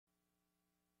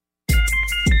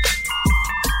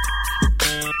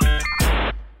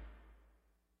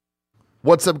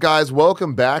What's up, guys?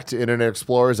 Welcome back to Internet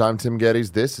Explorers. I'm Tim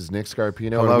Geddes. This is Nick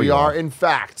Scarpino. Hello, and we y'all. are, in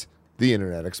fact, the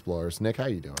Internet Explorers. Nick, how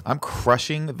you doing? I'm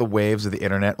crushing the waves of the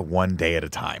internet one day at a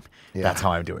time. Yeah. That's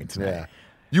how I'm doing today. Yeah.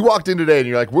 You walked in today and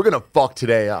you're like, we're going to fuck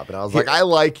today up. And I was like, I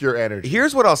like your energy.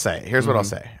 Here's what I'll say.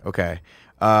 Okay.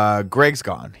 Greg's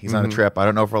gone. He's on a trip. I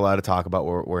don't know if we're allowed to talk about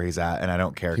where he's at, and I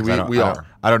don't care. 'Cause We are.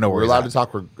 I don't know where We're he's allowed at. to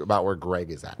talk about where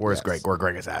Greg is at. Where's Yes. Greg? Where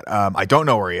Greg is at. I don't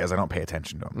know where he is. I don't pay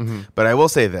attention to him. But I will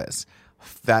say this.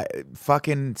 That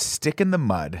fucking stick in the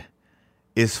mud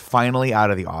is finally out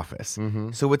of the office.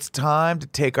 So it's time to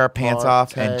take our pants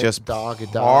off and just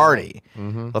party.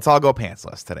 Let's all go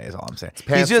pantsless today is all I'm saying. It's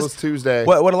Pantsless Tuesday.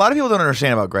 What a lot of people don't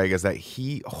understand about Greg is that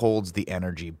he holds the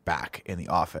energy back in the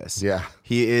office. Yeah.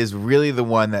 He is really the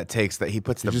one that takes that. He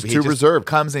just too reserved.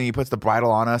 Comes and he puts the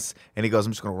bridle on us and he goes,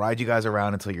 I'm just going to ride you guys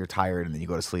around until you're tired and then you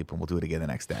go to sleep and we'll do it again the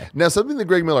next day. Now, something that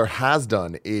Greg Miller has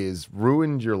done is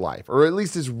ruined your life, or at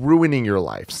least is ruining your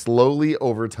life slowly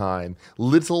over time,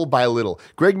 little by little.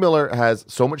 Greg Miller has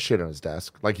so much shit on his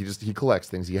desk. Like he collects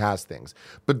things, he has things.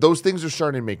 But those things are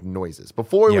starting to make noises.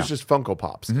 Before it was just Funko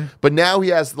Pops. But now he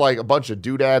has like a bunch of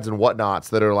doodads and whatnots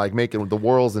that are like making the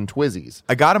whirls and twizzies.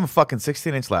 I got him a fucking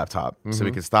 16-inch laptop so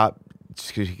he could stop.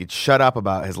 He could shut up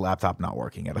about his laptop not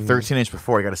working. At a 13-inch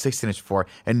before, he got a 16-inch before,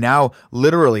 and now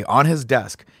literally on his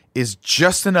desk is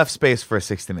just enough space for a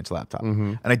 16-inch laptop.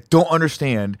 And I don't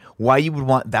understand why you would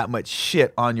want that much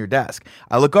shit on your desk.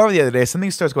 I look over the other day,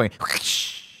 something starts going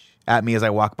at me as I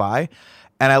walk by,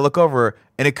 and I look over,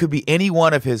 and it could be any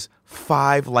one of his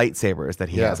 5 lightsabers that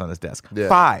he has on his desk.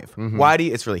 5. Why do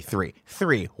you? It's really 3.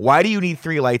 3. Why do you need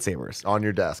 3 lightsabers On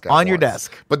your desk. on your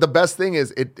desk? But the best thing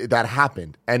is that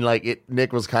happened. And like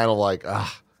Nick was kind of like, and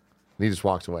he just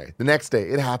walked away. The next day,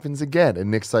 it happens again.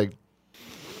 And Nick's like,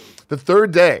 the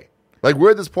third day, like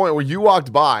we're at this point where you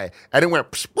walked by and it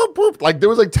went psh, boop, boop. Like there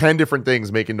was like 10 different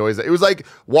things making noise. It was like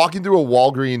walking through a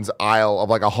Walgreens aisle of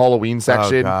like a Halloween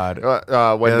section. God.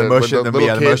 When the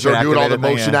little kids are doing all the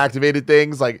motion activated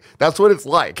things. Like that's what it's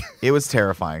like. It was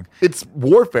terrifying. It's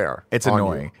warfare. It's on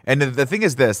annoying. you. And the thing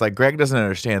is this, like Greg doesn't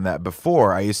understand that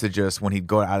before I used to just, when he'd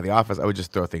go out of the office, I would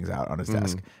just throw things out on his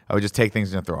desk. I would just take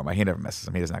things and throw them. He never messes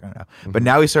them. He's not going to know. But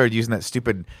now he started using that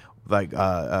stupid like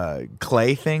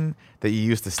clay thing that you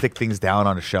use to stick things down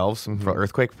onto shelves for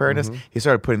earthquake preparedness. He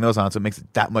started putting those on, so it makes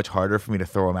it that much harder for me to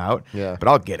throw them out. Yeah. But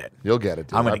I'll get it. You'll get it,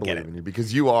 dude. I'm going I to get believe it. in you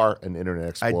because you are an Internet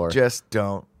Explorer. I just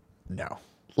don't know.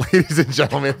 Ladies and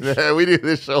gentlemen, we do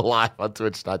this show live on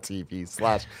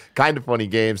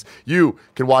twitch.tv/kindafunnygames. You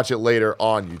can watch it later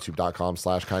on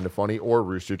youtube.com/kindafunny or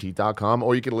roosterteeth.com,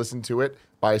 or you can listen to it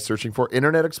by searching for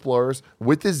Internet Explorers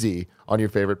with a Z on your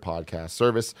favorite podcast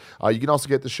service. You can also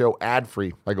get the show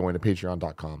ad-free by going to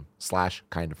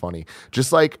patreon.com/kindafunny,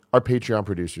 just like our Patreon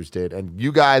producers did. And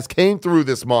you guys came through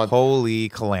this month. Holy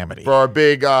calamity. For our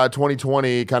big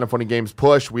 2020 Kind of Funny Games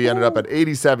push, we ended up at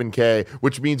 87K,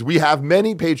 which means we have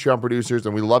many Patreon producers,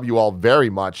 and we love you all very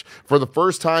much. For the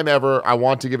first time ever, I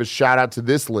want to give a shout out to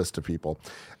this list of people.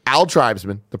 Al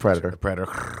Tribesman, the Predator.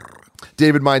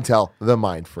 David Mintel, the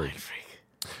Mind Freak.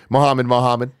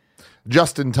 Mohammed,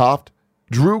 Justin Toft,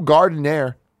 Drew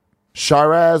Gardiner,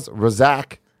 Sharaz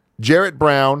Razak, Jarrett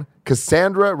Brown,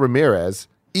 Cassandra Ramirez,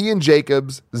 Ian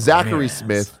Jacobs, Zachary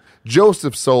Smith,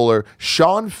 Joseph Solar,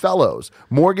 Sean Fellows,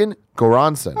 Morgan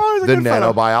Goranson, the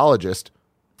nanobiologist,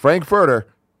 Frank Furter,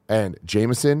 and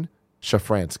Jameson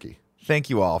Shafransky.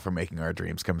 Thank you all for making our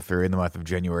dreams come through in the month of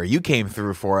January. You came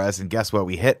through for us, and guess what?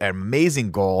 We hit an amazing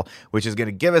goal, which is going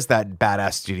to give us that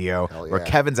badass studio where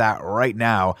Kevin's at right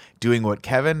now doing what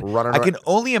Kevin, I can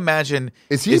only imagine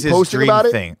is he his posting dream about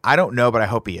it? thing. I don't know, but I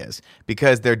hope he is,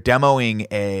 because they're demoing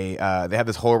they have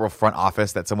this horrible front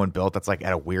office that someone built that's like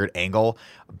at a weird angle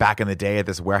back in the day at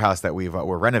this warehouse that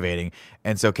we're renovating.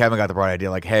 And so Kevin got the bright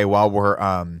idea, like, hey, while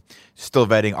we're still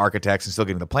vetting architects and still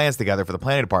getting the plans together for the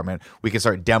planning department, we can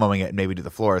start demoing it and maybe do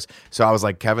the floors. So I was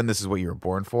like, Kevin, this is what you were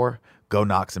born for. Go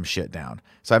knock some shit down.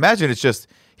 So I imagine it's just,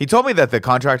 he told me that the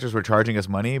contractors were charging us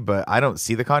money, but I don't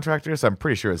see the contractors, so I'm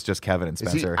pretty sure it's just Kevin and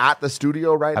Spencer. Is he at the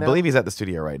studio right now? I believe he's at the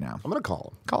studio right now. I'm going to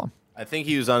call him. Call him. I think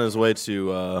he was on his way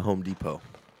to Home Depot.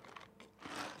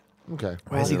 Okay.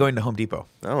 Why is he going to Home Depot?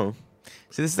 I don't know.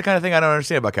 See, this is the kind of thing I don't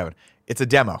understand about Kevin. It's a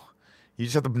demo. You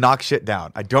just have to knock shit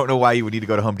down. I don't know why you would need to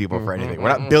go to Home Depot for anything. We're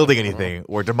not building anything.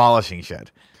 We're demolishing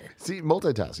shit. See,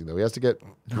 multitasking, though. He has to get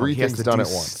 3 things done at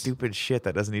once. Stupid shit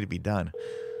that doesn't need to be done.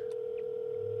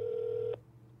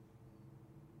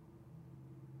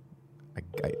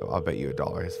 I'll bet you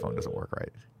 $1 his phone doesn't work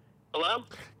right. Hello?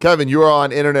 Kevin, you are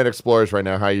on Internet Explorers right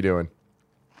now. How you doing?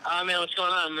 Man, what's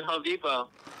going on? I'm at Home Depot.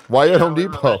 Why are you at Home Living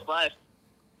my Depot? best life.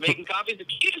 Making copies of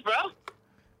keys, bro.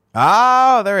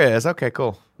 Oh, there is. Okay,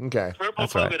 cool. Okay. Purple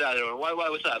That's polka right. dot. Why?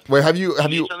 What's up? Wait, have you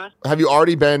need something?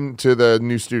 already been to the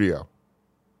new studio?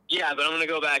 Yeah, but I'm gonna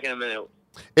go back in a minute.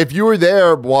 If you were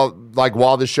there while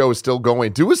the show is still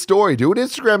going, do a story, do an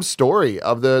Instagram story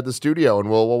of the studio, and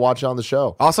we'll watch it on the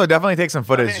show. Also, definitely take some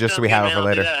footage Okay, just so sounds we good, have it man. for I'll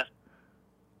do later. that.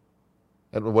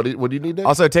 And what do you need, Nick?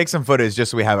 Also, take some footage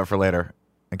just so we have it for later,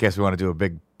 in case we want to do a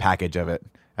big package of it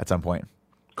at some point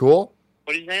Cool.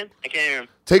 What are you saying? I can't hear him.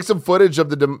 Take some footage of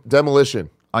the demolition.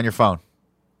 on your phone.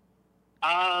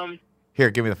 Here,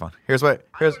 give me the phone. Here's I don't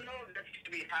know if that's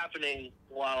gonna be happening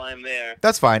while I'm there.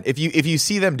 That's fine. If you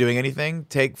see them doing anything,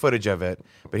 take footage of it.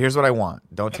 But here's what I want.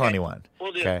 Don't tell Okay, anyone.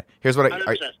 will do. Okay. Here's what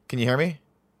 100%. can you hear me?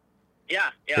 Yeah,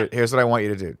 yeah. Here's what I want you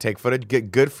to do. Take footage,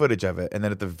 get good footage of it, and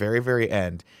then at the very, very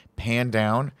end, pan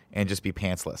down and just be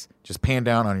pantsless. Just pan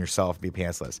down on yourself, be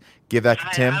pantsless. Give that to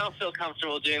Tim. I don't feel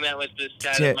comfortable doing that with this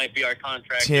guy Tim- that might be our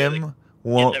contractor. Tim that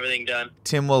won't. gets everything done.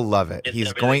 Tim will love it. Gets He's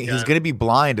everything going done. to be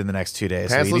blind in the next 2 days,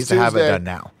 so he Pantsless needs to have it Tuesday. done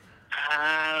now.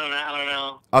 I don't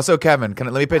know. Also, Kevin,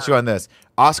 let me pitch you on this.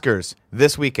 Oscars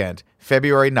this weekend,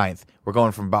 February 9th. We're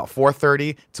going from about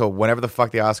 4:30 till whenever the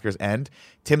fuck the Oscars end.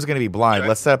 Tim's going to be blind. Sure.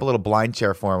 Let's set up a little blind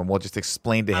chair for him, and we'll just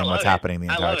explain to I him love what's it. happening the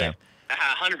I entire love time. it.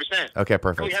 100%. Okay, Can we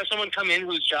perfect. have someone come in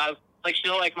whose job,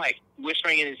 like Mike,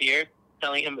 whispering in his ear,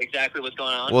 telling him exactly what's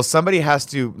going on? Well, somebody has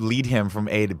to lead him from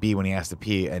A to B when he has to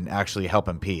pee and actually help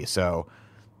him pee. So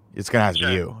it's going to have to be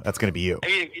Sure. you. That's going to be you. I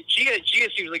mean, Gia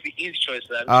seems like the easy choice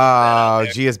for that. Oh,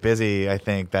 Gia's busy, I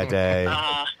think, that day.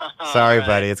 Sorry, All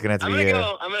buddy. It's going to have to be you.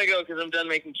 I'm gonna go because I'm done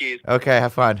making cheese. Okay,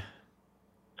 have fun.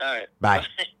 All right. Bye.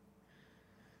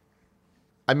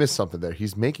 I missed something there.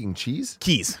 He's making cheese?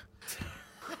 Keys.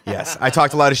 Yes, I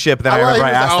talked a lot of shit, but then I remember I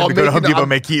asked him to go to Home Depot and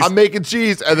make keys. I'm making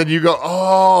cheese, and then you go,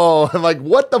 oh, I'm like,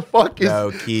 what the fuck is?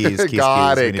 No, keys, got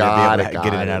keys. We it, need to be got able it, to got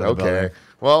get in and it. out of the Okay. building.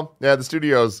 Well, yeah, the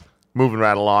studio's moving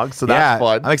right along, so Yeah, that's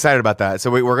fun. I'm excited about that. So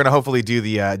we're going to hopefully do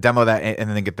the demo that and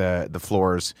then get the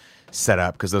floors set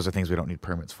up because those are things we don't need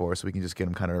permits for. So we can just get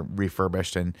them kind of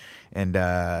refurbished and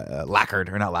lacquered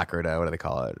or not lacquered. What do they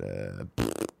call it?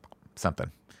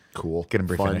 Something. Cool. Get 'em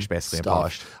Fun refinished, basically, and stuff.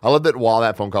 polished. I love that while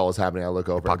that phone call was happening, I look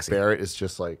over and Epoxy. Barrett is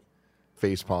just like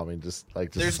face palming, just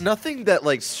There's nothing that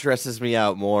like stresses me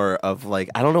out more of like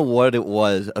I don't know what it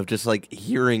was of just like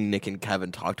hearing Nick and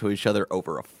Kevin talk to each other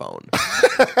over a phone.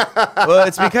 Well,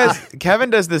 it's because Kevin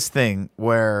does this thing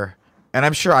where, and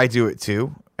I'm sure I do it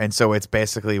too. And so it's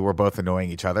basically we're both annoying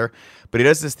each other. But he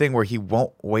does this thing where he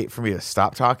won't wait for me to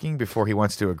stop talking before he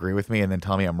wants to agree with me and then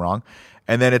tell me I'm wrong.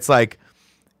 And then it's like,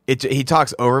 he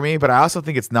talks over me, but I also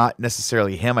think it's not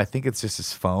necessarily him. I think it's just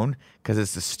his phone because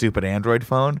it's the stupid Android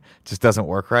phone. It just doesn't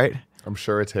work right. I'm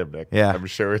sure it's him, Nick. Yeah. I'm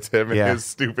sure it's him and Yeah. his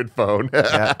stupid phone.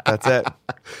 Yeah, that's it.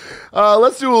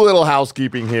 Let's do a little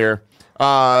housekeeping here.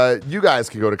 You guys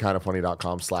can go to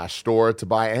kindoffunny.com/store to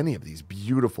buy any of these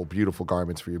beautiful, beautiful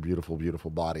garments for your beautiful,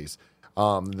 beautiful bodies.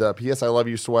 The PS I Love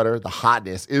You sweater, the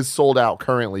hotness, is sold out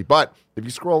currently. But if you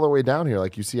scroll all the way down here,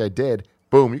 like you see I did,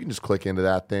 boom, you can just click into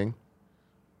that thing.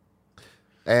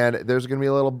 And there's going to be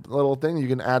a little thing you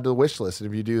can add to the wish list. And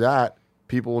if you do that,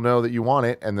 people will know that you want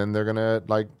it, and then they're going to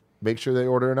like make sure they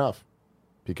order enough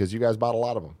because you guys bought a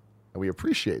lot of them. And we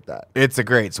appreciate that. It's a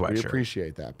great We sweatshirt.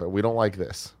 appreciate that, but we don't like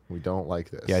this. We don't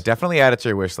like this. Yeah, definitely add it to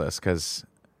your wish list because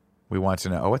we want to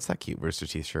know. Oh, what's that cute Rooster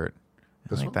Teeth shirt? I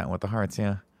This like one? that one with the hearts.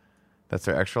 Yeah, that's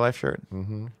their Extra Life shirt.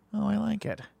 Mm-hmm. Oh, I like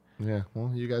it. Yeah,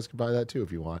 well, you guys can buy that too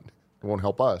if you want. It won't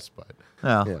help us, but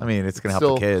No, Yeah. I mean it's gonna It's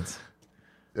help still- the kids,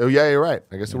 oh yeah, you're right.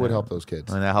 I guess it would help those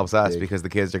kids. and that helps us Big. because the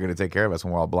kids are gonna take care of us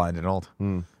when we're all blind and old.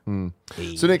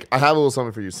 So Nick, I have a little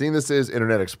something for you. Seeing this is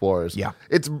Internet Explorers. Yeah.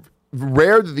 It's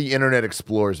rare that the Internet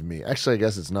explores me. Actually, I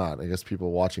guess it's not. I guess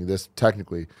people watching this,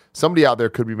 technically, somebody out there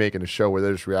could be making a show where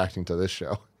they're just reacting to this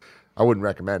show. I wouldn't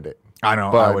recommend it. I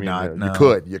know. But I would mean, not. You No.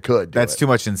 You could. Do That's it. too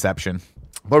much Inception.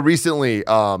 But recently,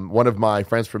 one of my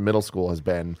friends from middle school has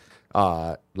been,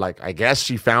 like, I guess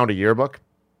she found a yearbook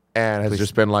and has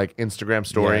just been, like, Instagram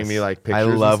storying Yes. me, like, I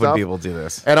pictures love and when stuff. people do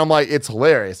this. And I'm like, it's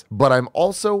hilarious. But I'm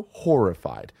also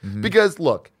horrified. Mm-hmm. Because,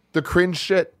 look, the cringe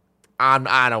shit,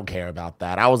 I don't care about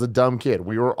that. I was a dumb kid.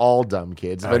 We were all dumb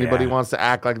kids. If Oh, anybody yeah. wants to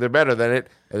act like they're better than it,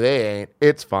 they ain't.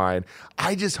 It's fine.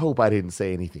 I just hope I didn't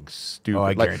say anything stupid. Oh,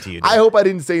 I Like, guarantee you did. I hope I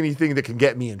didn't say anything that can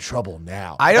get me in trouble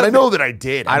now. I And don't I know thi- that I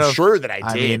did. I I'm don't- sure that I did.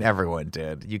 I mean, everyone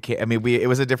did. You can't. I mean, it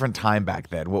was a different time back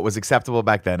then. What was acceptable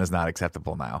back then is not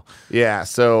acceptable now. Yeah,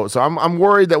 so I'm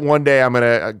worried that one day I'm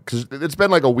gonna, because it's been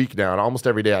like a week now, and almost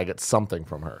every day I get something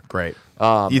from her. Great.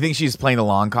 Do you think she's playing the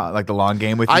long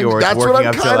game with I'm- you, or that's what working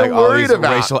I'm up to kinda like all worried these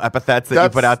about. racial epithets that you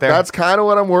put out there? That's kind of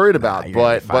what I'm worried about. you're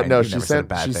gonna be But fine. no, You've she never said a sent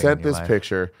bad she thing sent in your this life.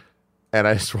 picture, and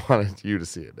I just wanted you to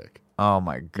see it, Nick. Oh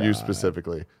my god. You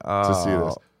specifically to see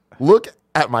this. Oh. Look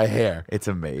at my hair. It's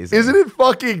amazing. Isn't it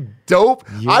fucking dope?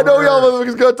 I know y'all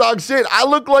motherfuckers gonna talk shit. I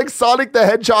look like Sonic the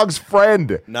Hedgehog's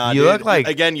friend. Nah, You dude. look like-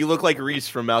 again. You look like Reese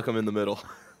from Malcolm in the Middle.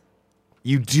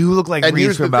 You do look like And Reese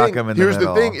here's the from thing. Malcolm in the Here's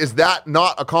Middle. the thing: is that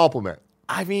not a compliment?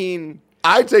 I mean,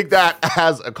 I take that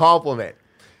as a compliment.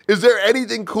 Is there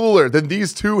anything cooler than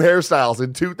these two hairstyles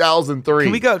in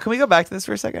 2003? Can we go back to this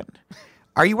for a second?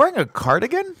 Are you wearing a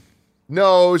cardigan?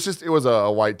 No, it was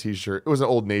a white T-shirt. It was an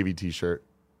Old Navy T-shirt.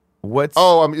 What's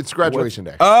It's graduation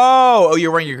day. Oh,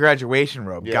 you're wearing your graduation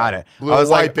robe. Yeah. Got it. Blue I was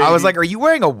and white, like, baby. are you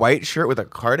wearing a white shirt with a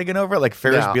cardigan over it, like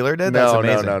Ferris No. Bueller did? That's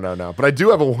amazing. No. But I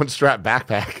do have a one-strap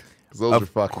backpack. 'Cause those are Of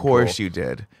fucking course cool. you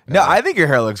did. No, I think your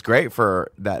hair looks great for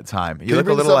that time. You you look a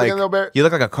bring little this up like again, though, Barrett? you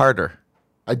look like a Carter.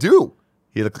 I do.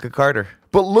 You look like a Carter.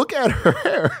 But look at her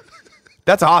hair.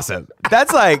 That's awesome.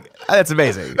 That's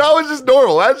amazing. That was just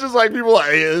normal. That's just like people like,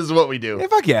 hey, this is what we do. Yeah,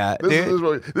 fuck yeah. This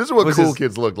dude. is what Was cool this-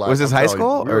 kids look like. Was this I'm high telling you.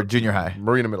 school We or were junior high?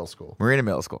 Marina Middle School. Marina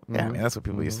Middle School. Yeah, man, that's what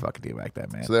people used to fucking do back then,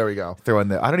 man. So there we go. Throw in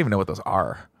the. I don't even know what those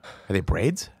are. Are they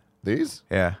braids? These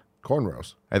Yeah.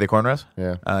 cornrows. Are they cornrows?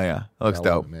 Yeah. Oh yeah. That looks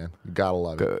Gotta love dope. it, man. You gotta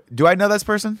love it. Do I know this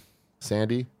person?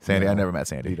 Sandy. Sandy. No, I never met You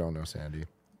Sandy. don't know Sandy.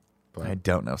 But I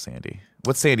don't know Sandy.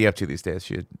 What's Sandy up to these days?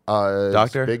 She. it's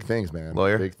Doctor? big things, man.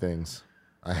 Lawyer? Big things.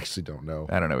 I actually don't know.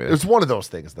 I don't know either. It's one of those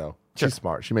things, though. Sure. She's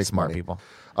smart. She makes Smart money. people.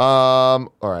 All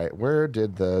right. Where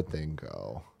did the thing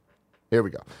go? Here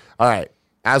we go. All right.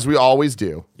 As we always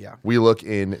do, Yeah. we look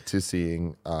into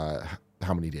seeing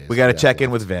how many days We got to have check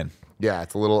in left. with Vin. Yeah,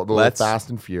 it's a little Let's fast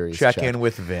and furious. Check in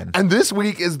with Vin. And this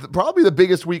week is probably the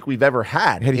biggest week we've ever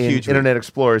had Had a in huge week. Internet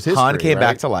Explorer's history. Han came back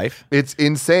right? to life. It's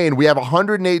insane. We have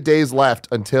 108 days left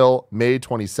until May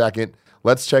 22nd.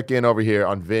 Let's check in over here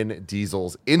on Vin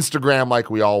Diesel's Instagram like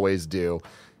we always do.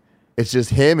 It's just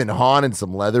him and Han and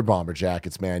some leather bomber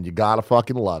jackets, man. You gotta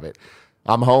fucking love it.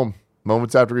 I'm home.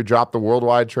 Moments after we dropped the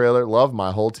worldwide trailer. Love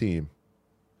my whole team.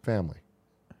 Family.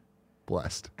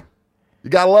 Blessed. You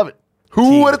gotta love it.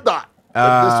 Who would have thought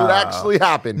that this would actually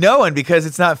happen? No one, because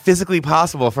it's not physically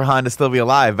possible for Han to still be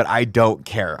alive. But I don't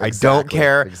care. I don't Exactly,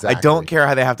 care. exactly. I don't care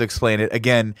how they have to explain it.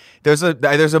 Again, there's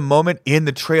a moment in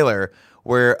the trailer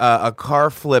where a car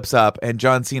flips up and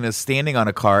John Cena's standing on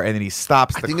a car and then he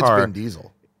stops I the think car. it's Vin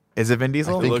Diesel. Is it Vin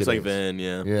Diesel? I it think looks it like is. Vin.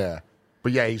 Yeah. Yeah.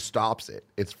 But yeah, he stops it.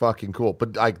 It's fucking cool.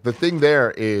 But like the thing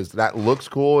there is that looks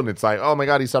cool and it's like, oh my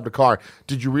God, he stopped a car.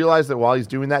 Did you realize that while he's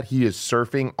doing that, he is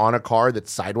surfing on a car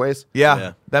that's sideways? Yeah,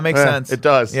 Yeah. that makes Yeah, sense. it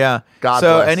does. Yeah. God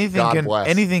so bless. anything God can bless.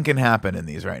 anything can happen in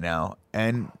these right now,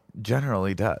 and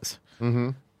generally does.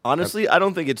 Honestly, I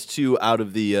don't think it's too out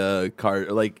of the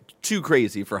like too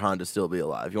crazy for Han to still be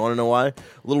alive. You want to know why? A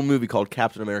little movie called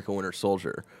Captain America: Winter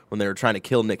Soldier, when they were trying to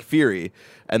kill Nick Fury,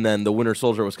 and then the Winter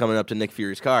Soldier was coming up to Nick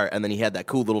Fury's car, and then he had that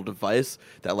cool little device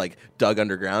that like dug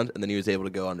underground, and then he was able to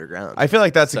go underground. I feel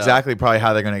like that's So- exactly probably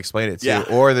how they're going to explain it too, Yeah.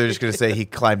 or they're just going to say he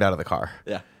climbed out of the car.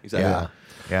 yeah, exactly.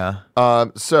 Yeah.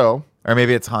 So Or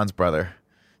maybe it's Han's brother,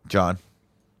 John.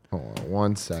 hold on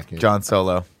 1 second. John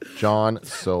Solo. John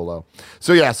Solo.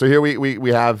 So yeah, so here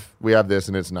we have this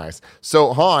and it's nice.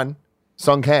 So Han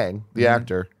Sung Kang, the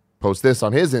actor, posts this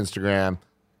on his Instagram.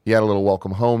 He had a little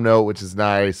welcome home note, which is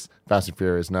nice. Fast and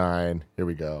Furious 9. Here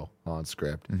we go. Han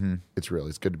script. It's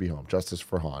good to be home. Justice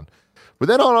for Han. But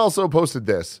then Han also posted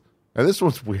this. And this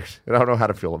one's weird. And I don't know how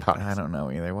to feel about it. I don't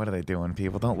know either. What are they doing,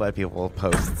 people? Don't let people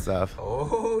post stuff.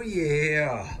 Oh,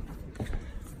 yeah.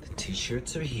 The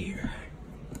t-shirts are here.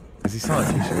 Is he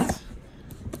selling t-shirts?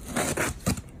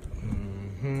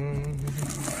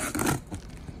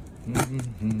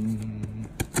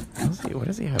 What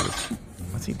does he have?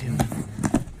 What's he doing?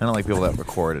 I don't like people that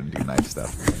record and do knife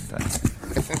stuff at the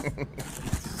same time.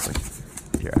 It's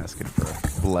just like you're asking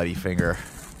for a bloody finger.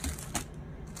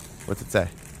 What's it say?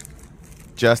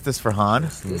 Justice for Han?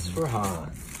 This for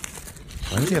Han.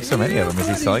 Why does he have so many of them? Is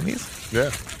he selling these?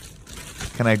 Yeah.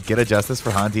 Can I get a Justice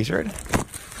for Han t-shirt?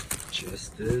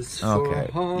 Justice for Okay.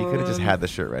 Han. You could have just had the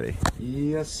shirt ready.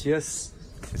 Yes, yes.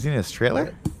 Is he in his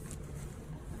trailer?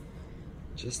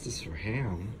 Justice for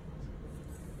Ham.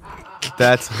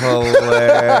 That's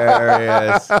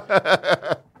hilarious.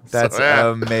 That's So, yeah.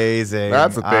 amazing.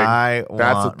 That's a thing. I That's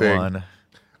a want thing.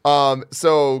 one.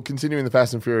 So continuing the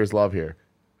Fast and Furious love here.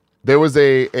 There was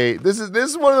this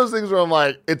is one of those things where I'm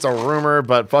like, it's a rumor,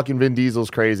 but fucking Vin Diesel's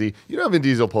crazy. You know, Vin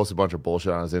Diesel posts a bunch of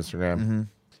bullshit on his Instagram.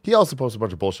 He also posts a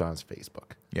bunch of bullshit on his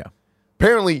Facebook. Yeah.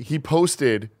 Apparently, he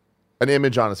posted an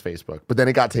image on his Facebook, but then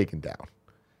it got taken down.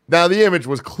 Now, the image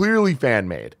was clearly fan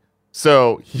made,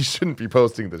 So he shouldn't be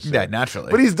posting this shit. Yeah,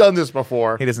 naturally. But he's done this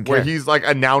before. He doesn't Where care. he's like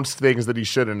announced things that he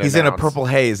shouldn't He's in a announce. purple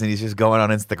haze and he's just going on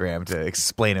Instagram to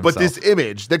explain himself. But this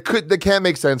image that can't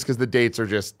make sense because the dates are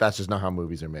that's just not how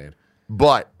movies are made.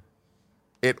 But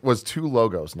it was 2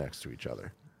 logos next to each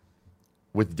other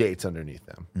with dates underneath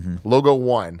them. Mm-hmm. Logo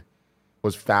 1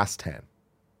 was Fast 10.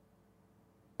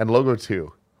 And logo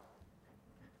 2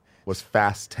 was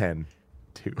Fast 10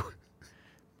 2.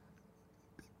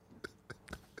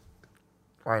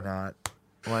 Why not?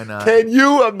 Why not? Can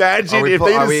you imagine if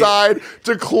they decide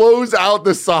to close out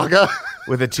the saga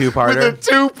With a two-parter? with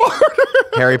a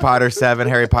 2-parter? Harry Potter 7,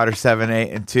 Harry Potter 7,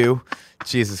 8, and 2.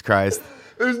 Jesus Christ.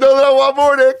 There's no that one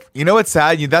more, Nick. You know what's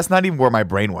sad? That's not even where my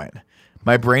brain went.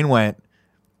 My brain went,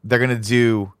 they're going to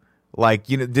do, like,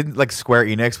 didn't like Square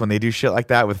Enix when they do shit like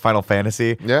that with Final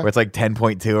Fantasy? Yeah. Where it's like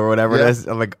 10.2 or whatever Yeah. it is.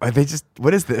 I'm like, are they just,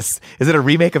 what is this? Is it a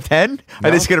remake of 10?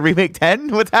 Are they just going to remake 10?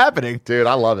 What's happening? Dude,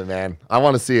 I love it, man. I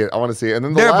want to see it. And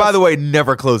then They're, by the way,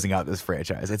 never closing out this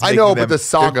franchise. It's I know, making but the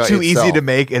saga they're too easy itself. to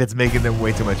make, and it's making them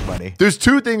way too much money. There's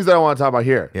 2 things that I want to talk about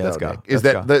here. Yeah, let's go. Nick, is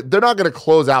Let's that they're not going to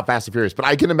close out Fast and Furious, but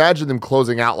I can imagine them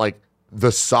closing out like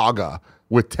the saga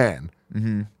with 10.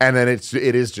 Mm-hmm. And then it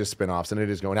is just spinoffs and it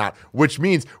is going out, which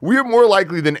means we're more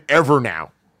likely than ever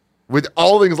now, with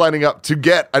all things lining up, to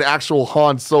get an actual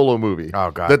Han Solo movie.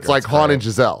 Oh, God, that's like that's Han great. and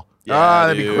Giselle.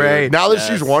 That'd be great. Now that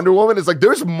she's Wonder Woman, it's like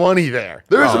there's money there.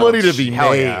 There's money to be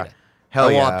hell made. yeah. Hell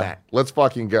I yeah. want that. Let's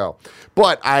fucking go.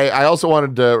 But I also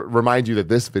wanted to remind you that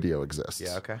this video exists.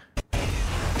 Yeah, okay.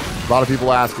 A lot of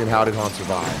people asking, how did Han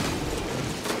survive?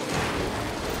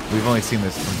 We've only seen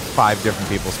this from 5 different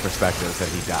people's perspectives that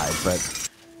he died, but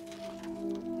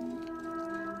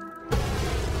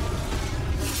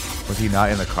was he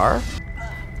not in the car?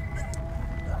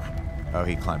 Oh,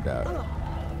 he climbed out.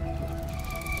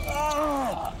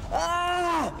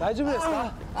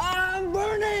 I'm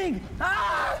burning!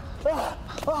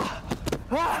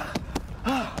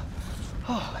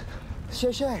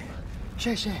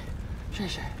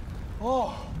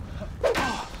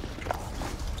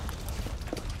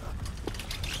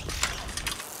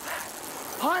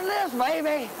 On this,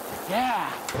 baby!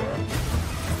 Yeah!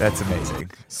 That's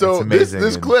amazing. So That's amazing.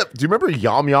 this And- clip, do you remember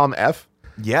Yom Yom F?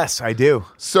 Yes, I do.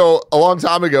 So a long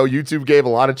time ago, YouTube gave a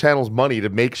lot of channels money to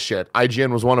make shit.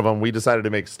 IGN was one of them. We decided to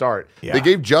make Start. Yeah. They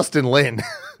gave Justin Lin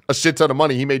a shit ton of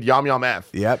money. He made Yom Yom F.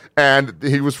 Yep. And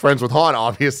he was friends with Han,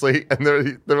 obviously. And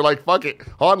they're like, fuck it.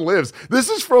 Han lives. This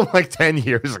is from like 10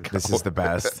 years ago. This is the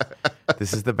best.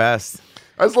 This is the best.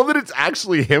 I just love that it's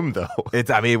actually him, though.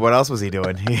 I mean, what else was he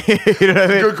doing? You know what I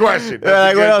mean? Good question. Yeah,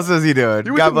 like, what Good- else was he doing?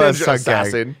 He was God a bless ninja Sun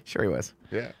assassin. Kang. Sure he was.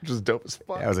 Yeah, just dope as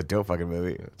fuck. That was a dope fucking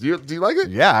movie. Do you like it?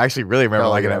 Yeah, I actually really remember Hell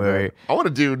liking yeah, that movie. man. I want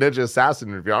to do Ninja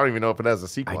Assassin review. I don't even know if it has a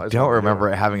sequel. I just don't wanna do remember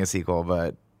it. it having a sequel,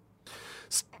 but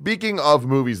Speaking of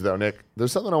movies, though, Nick,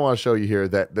 there's something I want to show you here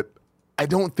that I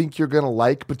don't think you're gonna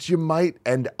like, but you might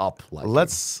end up liking.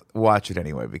 let's watch it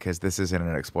anyway because this isn't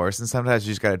an Explorerz, and sometimes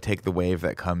you just got to take the wave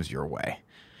that comes your way.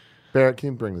 Barrett,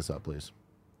 can you bring this up, please?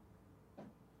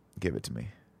 Give it to me.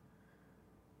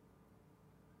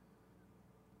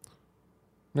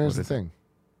 Here's the thing.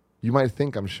 You might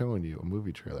think I'm showing you a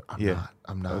movie trailer. I'm Yeah. not.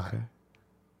 I'm not. Okay.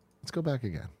 Let's go back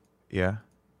again. Yeah.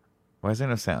 Why is there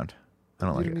no sound? I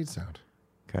don't You like don't it. need sound.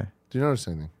 Okay. Do you notice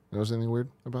anything? Notice anything weird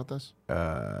about this?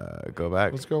 Go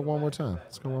back. Let's go one more time.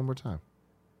 Let's go one more time.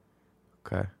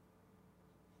 Okay.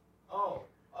 Oh.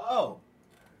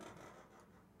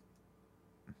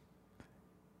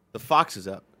 The fox is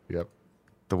out. Yep.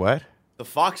 The what? The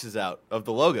fox is out of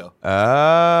the logo.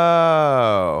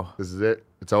 Oh. This is it.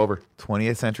 It's over.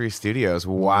 20th Century Studios.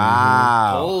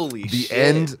 Wow. Holy The shit.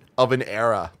 end of an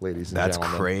era, ladies and That's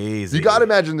gentlemen. crazy. You got to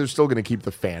imagine they're still going to keep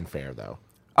the fanfare, though.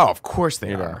 Oh, of course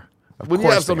they You know. are. Of When you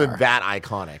course have they something are. that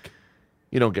iconic,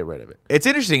 you don't get rid of it. It's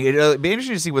interesting. It'll be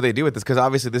interesting to see what they do with this because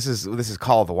obviously this is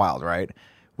Call of the Wild, right?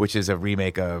 Which is a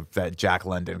remake of that Jack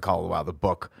London Call of the Wild, the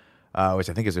book, which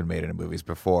I think has been made into movies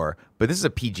before. But this is a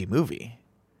PG movie,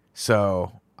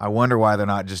 so I wonder why they're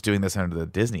not just doing this under the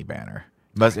Disney banner.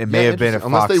 It may have been a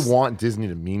Unless Fox. they want Disney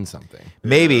to mean something.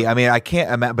 Maybe. I mean, I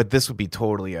can't imagine, but this would be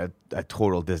totally a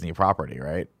total Disney property,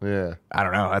 right? Yeah. I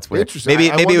don't know. That's weird. Interesting. Maybe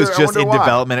I it was wonder- I just wonder in why.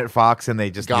 development at Fox, and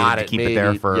they just Got needed it. to keep maybe. it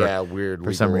there for weird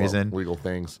for some legal- reason. legal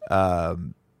things.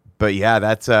 But yeah,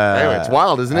 that's Anyway, it's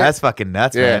wild, isn't it? That's fucking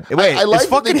nuts, Yeah. man. Wait, I like is that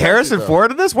they fucking kept Harrison it, though.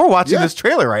 Ford in this? We're watching Yeah. this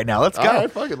trailer right now. Let's go. All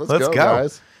right, fuck it. Let's go,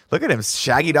 guys. Look at him,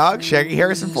 Shaggy Dog, Shaggy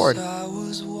Harrison Ford.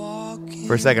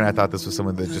 For a second, I thought this was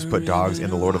someone that just put dogs in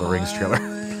the Lord of the Rings trailer.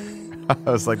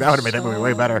 I was like, that would have made that movie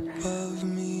way better.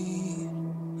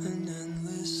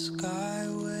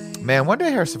 Man, one day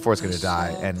Harrison Ford's gonna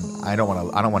die, and I don't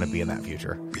want to be in that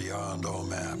future. Beyond all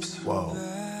maps. Whoa.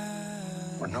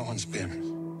 where no one's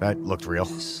been. That looked real.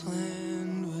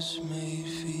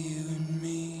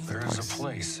 There is a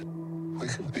place we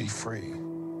could be free.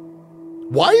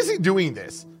 Why is he doing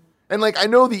this? And like, I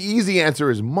know the easy answer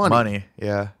is money. Money,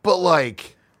 yeah. But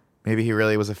like, Maybe he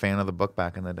really was a fan of the book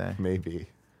back in the day. maybe.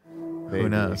 Who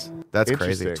knows? That's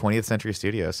crazy. Interesting. 20th Century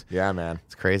Studios. Yeah, man.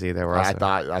 It's crazy. They were I also,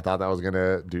 thought that was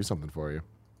gonna do something for you.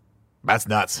 that's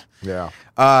nuts. Yeah.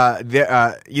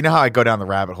 You know how I go down the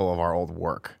rabbit hole of our old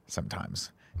work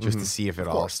sometimes, just to see if it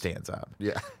all stands up.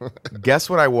 Yeah. Guess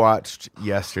what I watched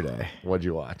yesterday? What'd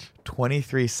you watch?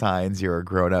 23 Signs You're a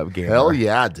Grown-Up Gamer. Hell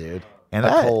yeah, dude. And a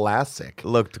that classic.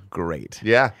 looked great.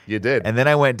 Yeah, you did. And then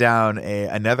I went down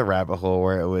another rabbit hole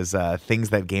where it was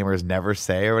things that gamers never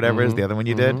say or whatever is the other one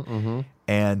you did.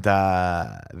 And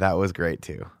that was great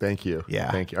too. Thank you. Yeah.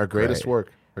 Thank you. Our greatest Great.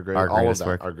 work. Our all greatest of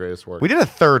that. work. Our greatest work. We did a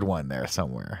third one there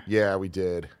somewhere. Yeah, we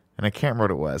did. And I can't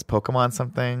remember what it was. Pokemon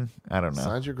something? I don't know.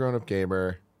 Signs Your Grown Up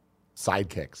Gamer.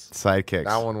 Sidekicks. Sidekicks.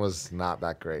 That one was not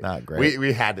that great. Not great.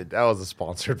 We had to. That was a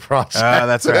sponsored project. Oh,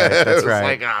 that's right. That's it was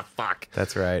right. like, fuck.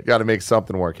 That's right. Got to make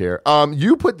something work here.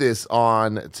 You put this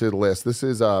on to the list. This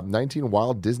is 19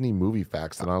 Wild Disney Movie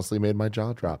Facts that honestly made my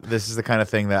jaw drop. This is the kind of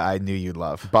thing that I knew you'd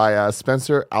love. By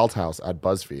Spencer Althouse at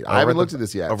BuzzFeed. I haven't looked at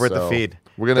this yet. Over at the so feed.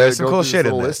 We're gonna There's some go cool through shit this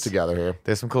in little this. list together here.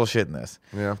 There's some cool shit in this.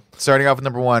 Yeah. Starting off with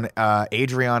number one,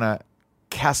 Adriana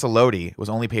Casaloti was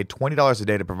only paid $20 a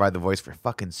day to provide the voice for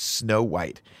fucking Snow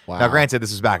White. Wow. Now, granted, this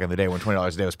was back in the day when $20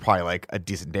 a day was probably like a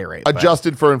decent day rate. but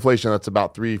Adjusted for inflation, that's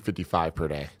about $355 per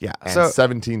day. Yeah, and so-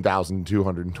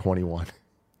 17,221.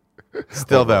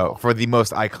 Still, though, for the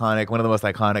most iconic, one of the most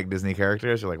iconic Disney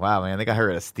characters, you're like, wow, man, they got her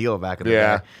at a steal back in the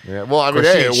Yeah, day. yeah. Well, I Of mean,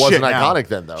 course, she hey, ain't it wasn't shit now. iconic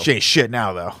then, though. She ain't shit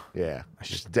now, though. Yeah,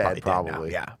 she's Probably dead, probably. dead now.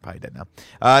 Yeah, probably dead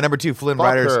now. Number two, Flynn Fuck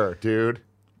Rider's her, dude.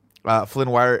 Flynn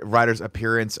Rider's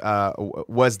appearance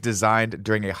was designed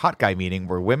during a hot guy meeting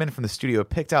where women from the studio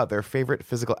picked out their favorite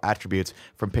physical attributes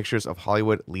from pictures of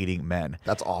Hollywood leading men.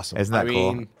 That's awesome. Isn't that I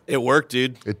cool? mean, it worked,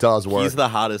 dude. It does work. He's the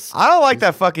hottest. I don't like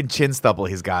that fucking chin stubble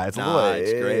he's got. It's a Nah, little,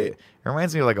 it's great. It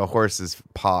reminds me of like a horse's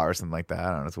paw or something like that.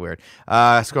 I don't know. It's weird.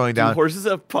 Scrolling Do down. horses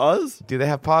have paws? Do they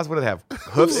have paws? What do they have?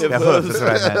 Hoofs? They have Yeah, hoofs. hooves.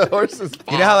 That's what I meant. Horses.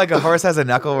 You know how like a horse has a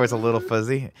knuckle where it's a little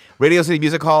fuzzy? Radio City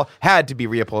Music Hall had to be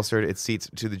reupholstered its seats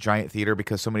to the giant theater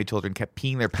because so many children kept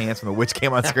peeing their pants when the witch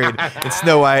came on screen in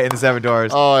Snow White and the Seven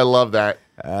Dwarfs. Oh, I love that.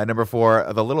 Number four,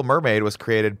 The Little Mermaid was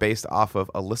created based off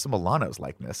of Alyssa Milano's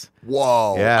likeness.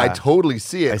 Whoa. Yeah. I totally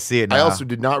see it. I see it I now. also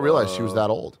did not realize she was that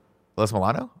old. Alyssa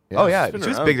Milano? Yeah, Oh, yeah. she's been She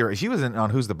was around. big. She was on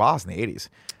Who's the Boss in the 80s.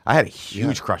 I had a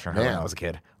huge crush on her when Man. I was a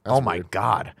kid. That's Oh, my weird.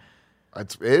 God.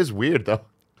 It is weird, though.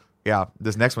 Yeah,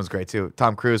 this next one's great, too.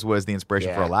 Tom Cruise was the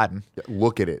inspiration for Yeah. Aladdin. Yeah,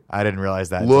 look at it. I didn't realize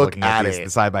that until Look looking at these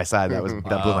it. side by side. That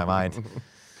blew my mind.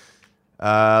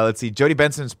 Let's see. Jodie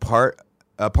Benson's Part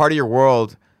of Your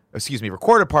World,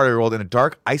 recorded Part of Your World in a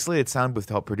dark, isolated sound booth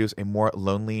to help produce a more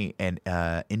lonely and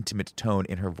intimate tone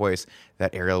in her voice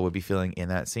that Ariel would be feeling in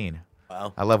that scene.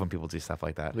 Wow. I love when people do stuff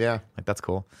like that. Yeah. Like, that's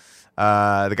cool.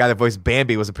 The guy that voiced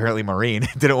Bambi was apparently Marine.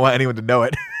 Didn't want anyone to know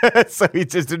it. So he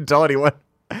just didn't tell anyone.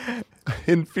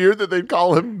 In fear that they'd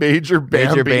call him Major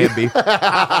Bambi. Major Bambi.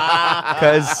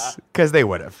 Because they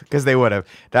would have. Because they would have.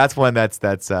 That's one that's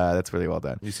really well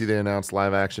done. You see they announced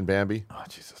live action Bambi? Oh,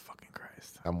 Jesus fucking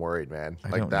Christ. I'm worried, man. I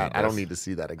Like don't that. need I don't this. need to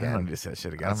see that I again. don't need to see that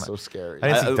shit again. That's I'm so not- scary. I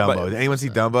didn't see but- Dumbo. Did anyone see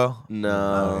Dumbo?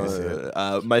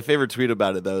 No. My favorite tweet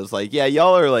about it though is like, yeah,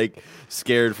 y'all are like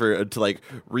scared to like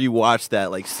rewatch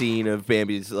that like scene of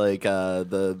Bambi's like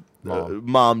the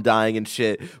mom dying and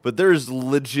shit. But there's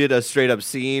legit a straight up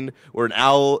scene where an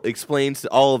owl explains to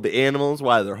all of the animals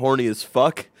why they're horny as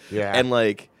fuck. Yeah. And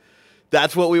like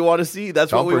that's what we want to see.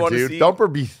 That's what we Thumper, want to dude. see. Thumper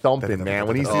be thumping, man.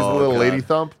 When he sees the Oh, little God. lady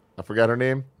thump, I forgot her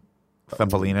name.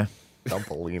 Thumpalina.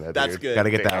 Thumpalina, dude. That's good. Gotta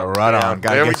get that Damn. run on.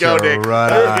 Gotta There we get go, your Nick. run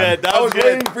That was on. good. That I was was good.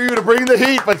 waiting for you to bring the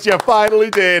heat, but you finally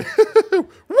did. Woo!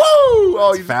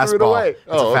 Oh, you just threw it Fastball. away. It's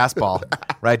Oh. a fastball.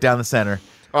 Right down the center.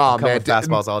 Oh, Come man. with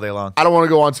fastballs all day long. I don't want to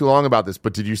go on too long about this,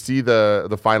 but did you see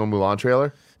the final Mulan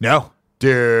trailer? No.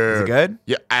 Dude. Is it good?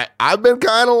 Yeah, I've been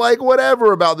kind of like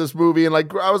whatever about this movie, and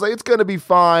like I was like, it's gonna be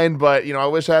fine, but you know, I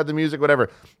wish I had the music,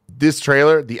 whatever. This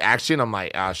trailer, the action, I'm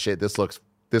like, ah, shit, this looks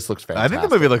fantastic. I think the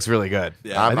movie looks really good.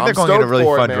 Yeah. I think I'm they're going in a stoked really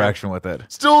for it, fun man. direction with it.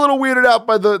 Still a little weirded out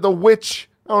by the witch.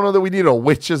 I don't know that we need a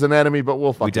witch as an enemy, but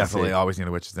we'll fucking We definitely see. always need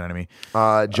a witch as an enemy.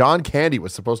 John Candy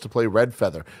was supposed to play Red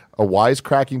Feather, a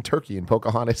wisecracking turkey in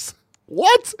Pocahontas.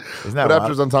 What? Isn't that But after wild?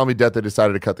 his untimely death, they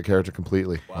decided to cut the character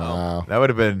completely. Wow. That would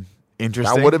have been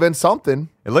interesting. That would have been something.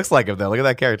 It looks like him though. Look at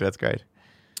that character. That's great.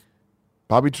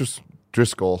 Bobby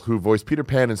Driscoll, who voiced Peter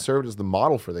Pan and served as the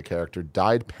model for the character,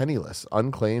 died penniless,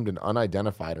 unclaimed, and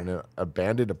unidentified in an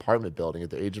abandoned apartment building at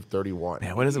the age of 31.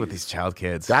 Man, what is it with these child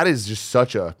kids? That is just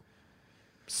such a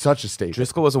statement.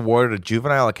 Driscoll was awarded a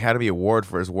Juvenile Academy Award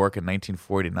for his work in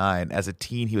 1949. As a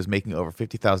teen, he was making over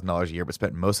 $50,000 a year, but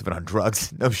spent most of it on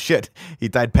drugs. No shit. He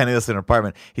died penniless in an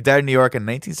apartment. He died in New York in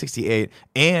 1968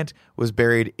 and was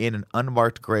buried in an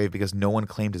unmarked grave because no one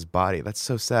claimed his body. That's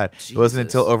so sad. It wasn't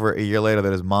until over a year later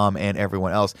that his mom and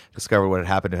everyone else discovered what had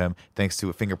happened to him thanks to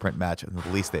a fingerprint match in the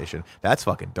police station. That's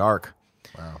fucking dark.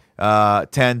 Wow.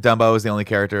 10, Dumbo is the only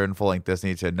character in full-length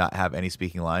Disney to not have any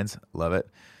speaking lines. Love it.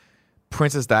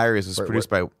 Princess Diaries was produced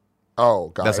by... Oh,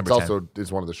 God. That's It's number 10. also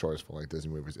it's one of the shortest full-length Disney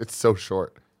movies. It's so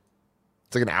short.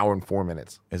 It's like an hour and 4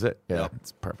 minutes. Is it? Yeah.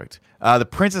 It's perfect. The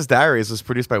Princess Diaries was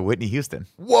produced by Whitney Houston.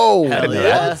 Whoa. Hell what?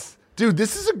 yeah. Dude,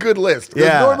 this is a good list. 'Cause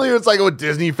Yeah. Normally it's like,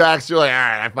 Disney facts. You're like, all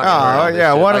right, I fucking heard all this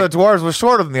shit. One Like, of the dwarves was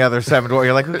shorter than the other 7 dwarves.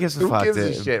 You're like, who gives a who fuck? gives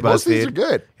a dude? shit? Most of these BuzzFeed. are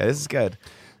good. Yeah, this is good.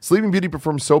 Sleeping Beauty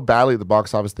performed so badly at the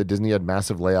box office that Disney had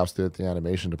massive layoffs throughout the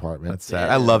animation department. That's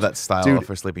sad. I love that style Dude,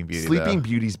 for Sleeping Beauty. Sleeping though.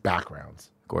 Beauty's backgrounds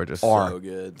Gorgeous. are So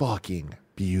good. fucking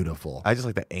beautiful. I just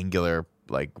like the angular,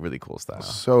 like really cool style.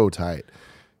 So tight.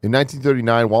 In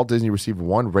 1939, Walt Disney received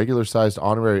 1 regular-sized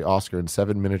honorary Oscar and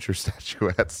 7 miniature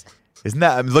statuettes. Isn't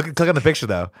that? I'm looking. Click on the picture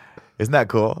though. Isn't that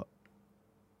cool?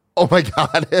 Oh my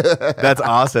God. That's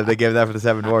awesome. They gave that for the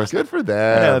 7 dwarves. Good for them.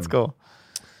 Yeah, that's cool.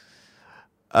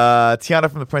 Tiana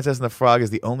from The Princess and the Frog is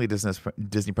the only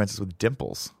Disney princess with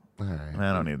dimples. All right.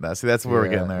 I don't need that. See, that's where we're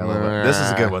getting there a little bit. Yeah. This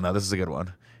is a good one, though. This is a good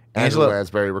one. Angela Angela,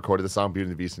 Lansbury recorded the song Beauty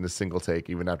and the Beast in a single take,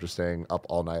 even after staying up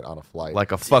all night on a flight.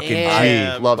 like a fucking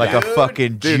Damn, G. love Like that. a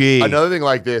fucking Dude, G. another thing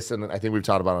like this, and I think we've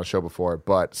talked about it on the show before,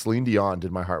 but Celine Dion did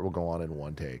My Heart Will Go On in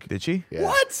one take. Did she? Yeah.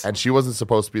 What? And she wasn't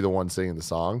supposed to be the one singing the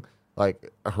song.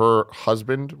 Like, her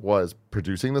husband was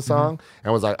producing the song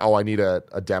and was like, oh, I need a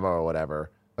demo or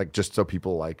whatever, like, just so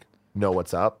people, like, know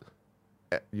what's up.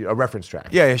 A reference track.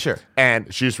 Yeah, sure.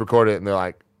 And she just recorded it, and they're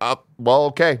like, oh, well,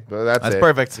 okay. That's That's it.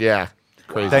 perfect. Yeah.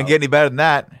 Crazy. Doesn't get any better than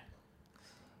that.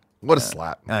 What a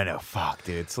slap. I know. Fuck,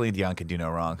 dude. Celine Dion can do no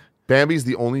wrong. Bambi's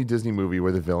the only Disney movie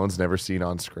where the villain's never seen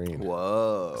on screen.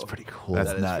 Whoa. That's pretty cool. That's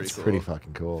That is nuts. pretty Pretty cool.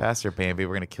 fucking cool. Faster, Bambi. We're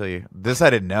going to kill you. This I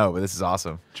didn't know, but this is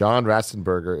awesome. John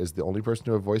Ratzenberger is the only person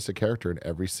to have voiced a character in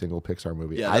every single Pixar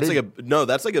movie. Yeah, I that's didn't-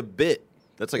 that's like a bit.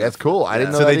 That's like That's cool. I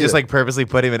didn't know So that they just either. like purposely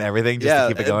put him in everything just to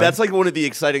keep it going? that's like one of the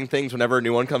exciting things whenever a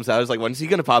new one comes out. Is like, when's he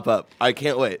gonna pop up? I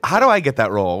can't wait. How do I get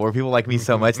that role where people like me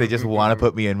so much they just want to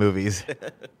put me in movies?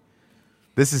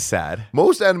 This is sad.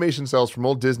 Most animation cells from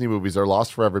old Disney movies are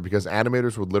lost forever because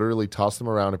animators would literally toss them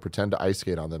around and pretend to ice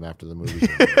skate on them after the movie.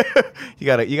 You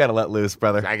gotta let loose,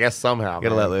 brother. I guess somehow. You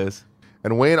gotta man. let loose.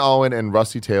 And Wayne Allwyn and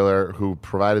Rusty Taylor, who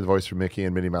provided the voice for Mickey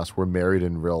and Minnie Mouse, were married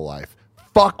in real life.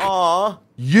 Fuck Aw.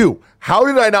 you. How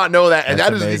did I not know that? And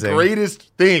That's that is amazing. the greatest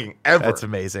thing ever. That's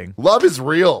amazing. Love is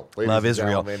real. ladies Love and is real.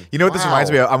 gentlemen. You know what this Wow.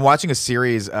 reminds me of? I'm watching a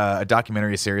series, a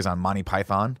documentary series on Monty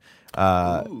Python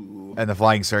and the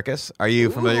Flying Circus. Are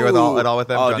you familiar with at all with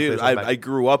them? Oh, John dude, Cleese's I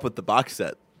grew up with the box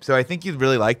set. So I think you'd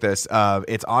really like this.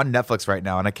 It's on Netflix right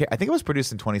now, and I think it was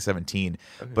produced in 2017.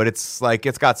 But it's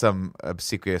got some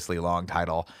obsequiously long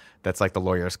title that's like the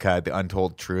lawyer's cut, the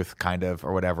untold truth, kind of,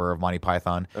 or whatever, of Monty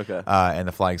Python. Okay. And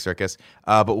the Flying Circus.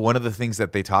 But one of the things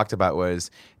that they talked about was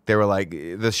they were like,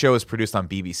 the show was produced on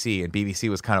BBC, and BBC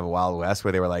was kind of a Wild West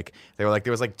where they were like there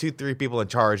was like 2-3 people in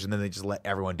charge, and then they just let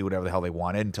everyone do whatever the hell they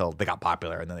wanted until they got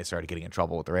popular, and then they started getting in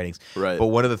trouble with the ratings. Right. But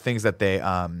one of the things that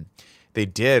they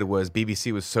did was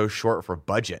BBC was so short for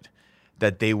budget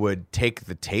that they would take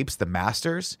the tapes, the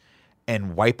masters,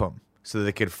 and wipe them so that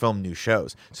they could film new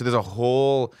shows. So there's a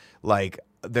whole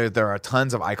there are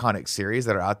tons of iconic series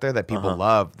that are out there that people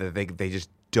love that they just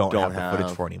don't have the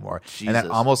footage for anymore. And that Jesus.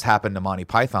 almost happened to Monty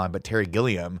Python, but Terry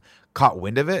Gilliam caught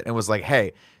wind of it and was like,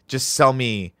 "Hey, just sell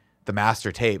me the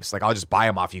master tapes. Like, I'll just buy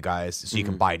them off you guys so you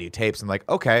can buy new tapes." And like,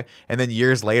 okay. And then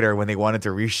years later, when they wanted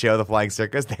to re-show the Flying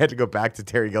Circus, they had to go back to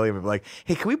Terry Gilliam and be like,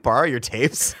 "Hey, can we borrow your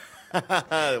tapes?"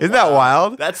 Isn't that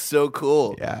wild? That's so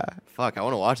cool. Yeah. Fuck, I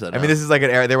want to watch that. I mean, this is like an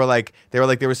era. They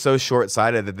were so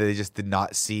short-sighted that they just did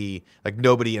not see, like,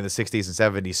 nobody in the 60s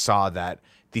and 70s saw that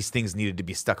these things needed to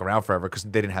be stuck around forever because they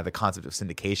didn't have the concept of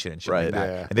syndication and shit like Right, that.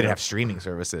 yeah, And they didn't have streaming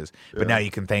services. But now you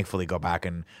can thankfully go back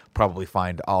and probably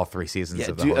find all 3 seasons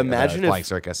of the whole, Flying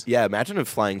Circus. Yeah, imagine if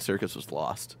Flying Circus was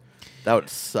lost. That would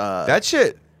suck. That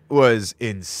shit was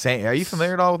insane. Are you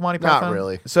familiar at all with Monty Not Python?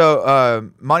 really. So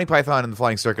Monty Python and the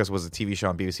Flying Circus was a TV show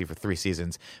on BBC for 3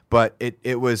 seasons, but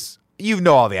it was, you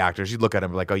know, all the actors. You'd look at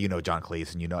them like, oh, you know John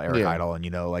Cleese and you know Eric Yeah. Idle and you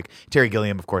know, like, Terry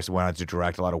Gilliam, of course, went on to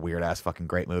direct a lot of weird ass fucking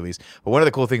great movies. But one of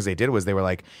the cool things they did was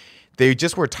they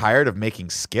just were tired of making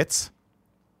skits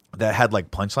that had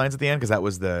like punchlines at the end because that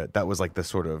was like the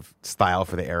sort of style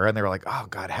for the era, and they were like, oh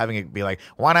god, having it be like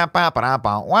what? They're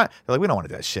like, we don't want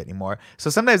to do that shit anymore. So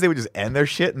sometimes they would just end their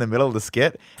shit in the middle of the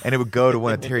skit, and it would go to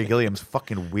one of Terry Gilliam's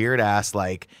fucking weird ass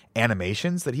like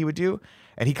animations that he would do,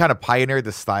 and he kind of pioneered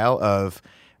the style of.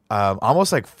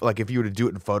 Almost like if you were to do it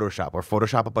in Photoshop or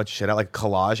Photoshop a bunch of shit out, like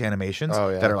collage animations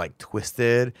that are like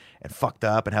twisted and fucked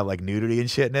up and have like nudity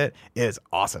and shit in it. It is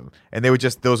awesome. And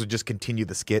those would just continue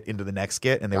the skit into the next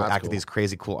skit, and they would act with these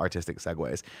crazy cool artistic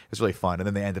segues. It's really fun. And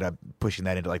then they ended up pushing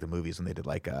that into like the movies when they did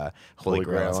like Holy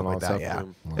Grail and stuff like that. Yeah,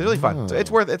 it's really fun. So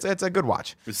it's a good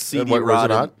watch. CD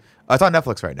Rod. It's on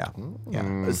Netflix right now.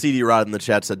 Yeah. CD Rod in the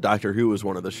chat said Doctor Who was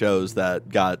one of the shows that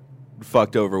got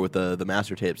fucked over with the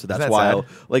master tape, so that's why sad?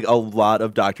 Like a lot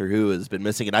of Doctor Who has been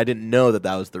missing, and I didn't know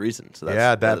that was the reason. So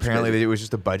that apparently it was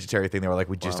just a budgetary thing. They were like,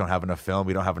 we just don't have enough film,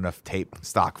 we don't have enough tape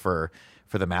stock for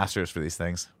the masters for these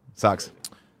things. Sucks.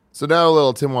 So now a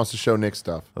little Tim wants to show Nick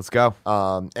stuff. Let's go.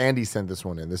 Andy sent this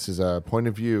one in. This is a point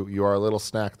of view. You are a little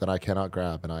snack that I cannot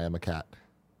grab, and I am a cat.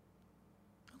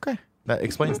 Okay, that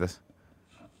explains this.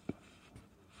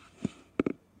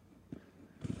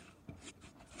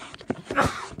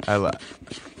 I love.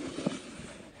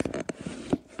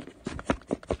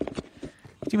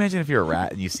 Could you imagine if you're a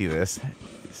rat and you see this?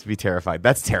 Just be terrified.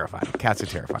 That's terrifying. Cats are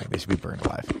terrifying. They should be burned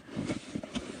alive.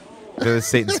 They're the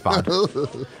Satan spawn.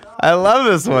 I love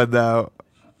this one though.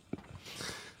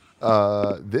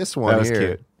 This one that was here.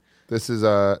 Cute. This is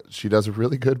she does a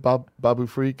really good Babu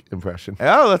Freak impression.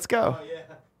 Oh, let's go. Oh, yeah.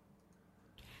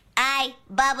 I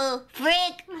Babu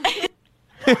Freak.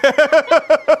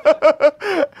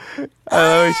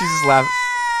 Oh, she's just laughing.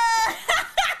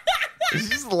 She's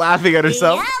just laughing at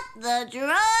herself. Yep, the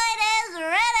droid is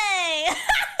ready.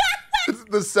 It's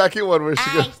the second one where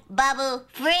she goes, Babu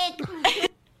Freak. Dude,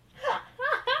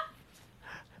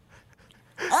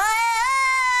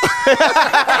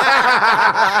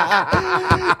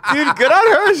 good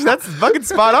on her. That's fucking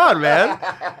spot on, man.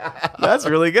 That's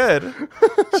really good.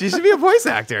 She should be a voice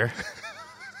actor.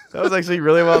 That was actually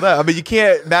really well done. I mean, you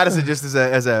can't, Madison, just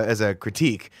as a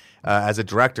critique, as a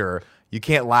director, you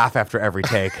can't laugh after every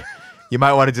take. You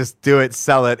might want to just do it,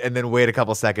 sell it, and then wait a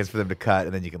couple seconds for them to cut,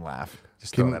 and then you can laugh.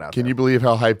 Just throw that out Can there. you believe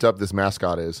how hyped up this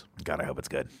mascot is? God, I hope it's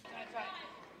good.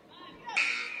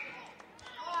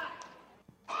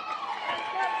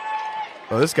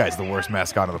 Oh, this guy's the worst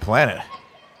mascot on the planet.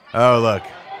 Oh, look.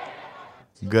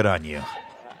 Good on you.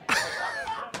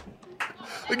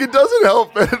 Like, it doesn't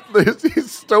help that he's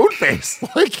stone-faced.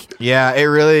 Like, yeah, it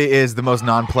really is the most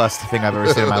nonplussed thing I've ever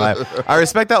seen in my life. I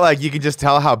respect that, like, you can just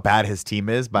tell how bad his team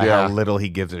is by how little he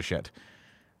gives a shit.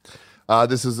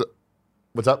 This is...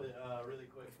 What's up? Really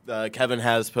quick. Kevin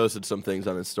has posted some things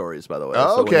on his stories, by the way.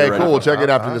 Oh, so okay, cool. We'll check it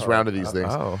after this round of these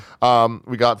things. Oh.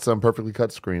 We got some perfectly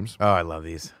cut screams. Oh, I love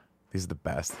these. These are the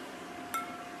best.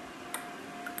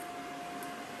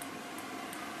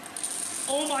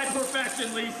 Oh, my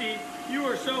perfection, Lacey. You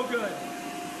are so good.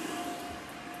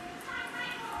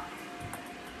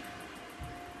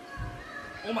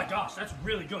 Oh my gosh, that's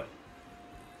really good.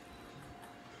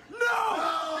 No!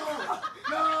 No!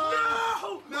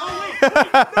 No! No way!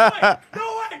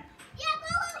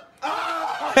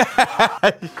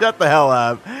 Shut the hell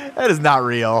up. That is not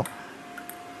real.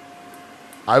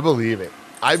 I believe it.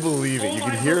 I believe it. You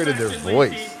can hear it in their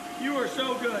voice. Lacey. You are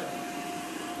so good.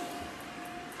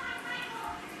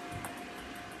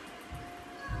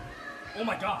 Oh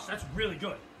my gosh, that's really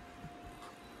good.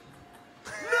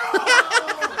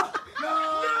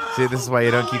 See, this is why you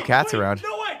don't keep cats around.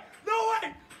 No way! No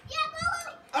way!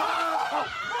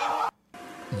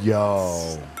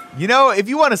 Yo. You know, if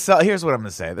you want to sell, here's what I'm going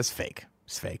to say. That's fake.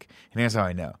 It's fake. And here's how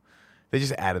I know. They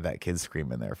just added that kid's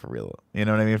scream in there for real. You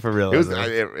know what I mean? For real.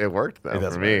 It worked,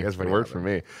 though, for me. It worked for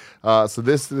me. So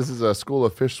this is a school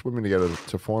of fish swimming together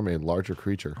to form a larger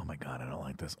creature. Oh, my God. I don't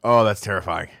like this. Oh, that's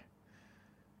terrifying.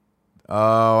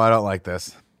 Oh, I don't like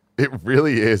this. It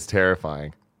really is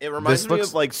terrifying. It reminds me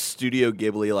of like Studio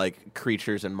Ghibli, like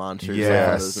creatures and monsters. Yes. Like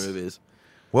one of those movies.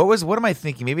 What am I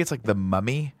thinking? Maybe it's like The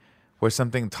Mummy, where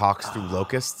something talks through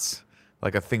locusts,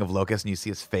 like a thing of locusts, and you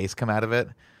see his face come out of it.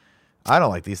 I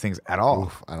don't like these things at all.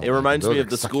 Oof, It reminds me of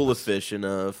the School of Fish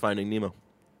in Finding Nemo.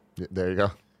 There you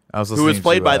go. Who was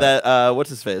played by that, what's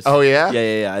his face? Oh, yeah?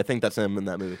 Yeah. I think that's him in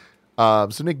that movie.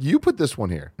 So, Nick, you put this one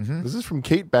here. Mm-hmm. This is from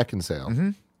Kate Beckinsale. Mm-hmm.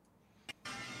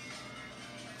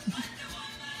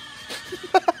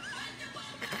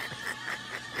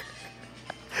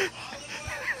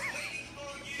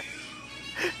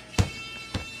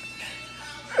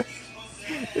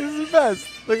 This is the best.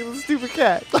 Look at the stupid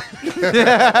cat.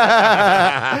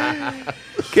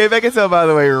 Kate Beckinsale, by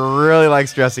the way, really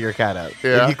likes dressing her cat up.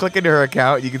 Yeah. If you click into her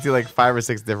account, you can see like 5 or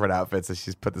 6 different outfits that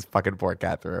she's put this fucking poor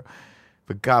cat through.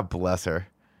 But God bless her.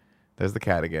 There's the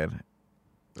cat again.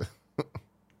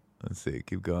 Let's see.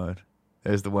 Keep going.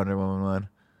 There's the Wonder Woman one.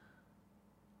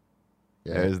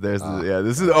 Yeah. There's this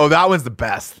is that one's the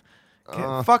best.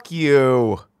 Fuck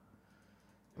you.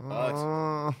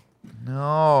 No,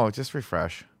 just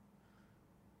refresh.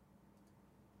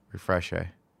 Refresh, eh?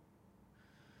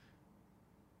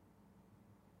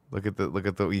 Look at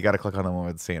the you gotta click on the one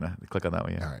with Santa. Click on that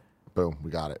one, yeah. All right. Boom. We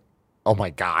got it. Oh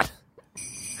my God.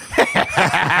 All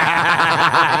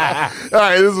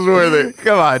right, this is worth it.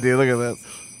 Come on, dude. Look at this.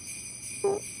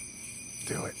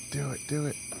 Do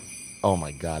it. Oh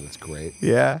my God, that's great.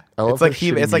 Yeah. I love It's like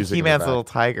the shitty it's like music in the He-Man's back. little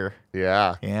tiger.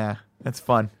 Yeah. Yeah. That's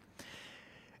fun.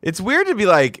 It's weird to be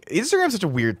like, Instagram's such a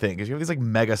weird thing because you have these like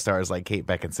mega stars like Kate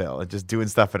Beckinsale and just doing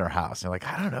stuff in her house. And you're like,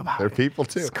 I don't know about They're it. people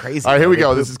too. It's crazy. All right, here we They go.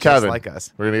 poop This is just Kevin. like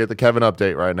us. We're gonna get the Kevin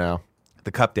update right now.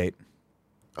 The cup date.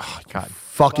 Oh God.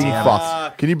 Fucking Damn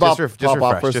fuck. Can you Just pop refresh.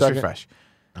 off for a Just second? refresh.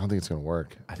 I don't think it's gonna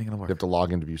work. I think it'll You work. have to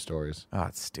log into view stories. Oh,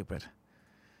 it's stupid.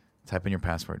 Type in your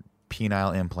password.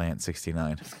 Penile implant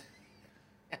 69.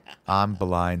 I'm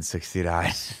blind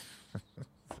 69.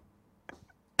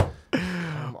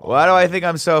 Why do I think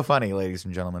I'm so funny, ladies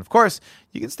and gentlemen? Of course,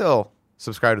 you can still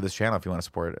subscribe to this channel if you want to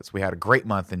support us. We had a great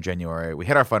month in January. We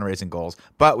hit our fundraising goals,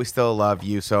 but we still love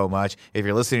you so much. If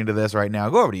you're listening to this right now,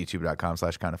 go over to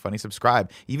youtube.com/kindafunny.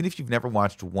 Subscribe, even if you've never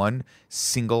watched one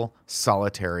single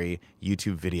solitary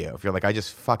YouTube video. If you're like,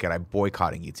 I'm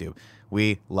boycotting YouTube.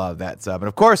 We love that sub. And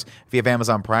of course, if you have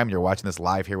Amazon Prime, you're watching this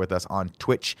live here with us on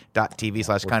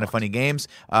twitch.tv/kindafunnygames.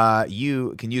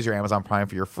 You can use your Amazon Prime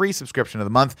for your free subscription of the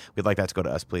month. We'd like that to go to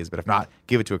us, please. But if not,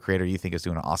 give it to a creator you think is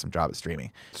doing an awesome job at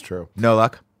streaming. It's true. No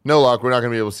luck. No luck. We're not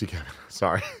gonna be able to see Kevin.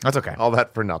 Sorry. That's okay. All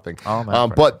that for nothing. All that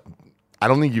for but I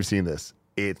don't think you've seen this.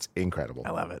 It's incredible.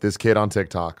 I love it. This kid on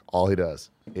TikTok, all he does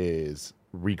is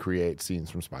recreate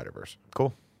scenes from Spider-Verse.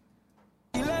 Cool.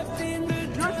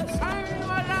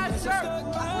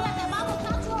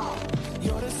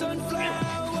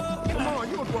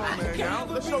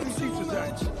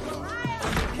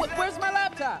 Where's my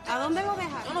laptop? ¿A dónde lo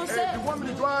dejas? Yo no sé. If you want me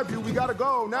to drive you, we gotta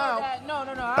go now. No.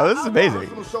 Oh, this is amazing.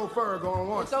 Little chauffeur going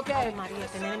on. It's okay. Maria,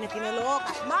 este nene me tiene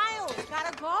loca. Miles,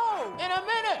 gotta go. In a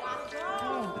minute.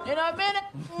 In a minute.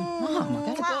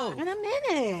 In a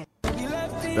minute.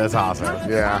 That's awesome.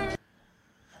 Yeah.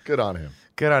 Good on him.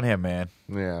 Good on him, man.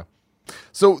 Yeah.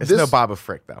 So It's this no Boba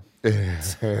Frick, though.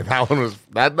 that one was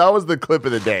that was the clip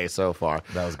of the day so far.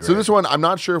 That was great. So this one, I'm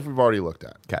not sure if we've already looked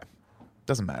at. Okay.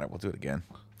 Doesn't matter. We'll do it again.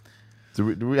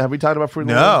 Have we talked about Fruit of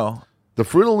the Loom? No. The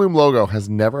Fruit of the Loom logo has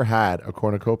never had a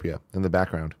cornucopia in the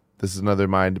background. This is another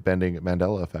mind-bending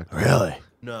Mandela effect. Really?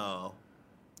 No.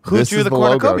 Who This drew is the the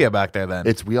logo. cornucopia back there then?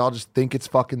 We all just think it's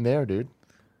fucking there, dude.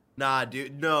 Nah,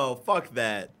 dude. No. Fuck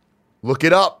that. Look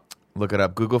it up. Look it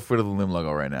up. Google Fruit of the Loom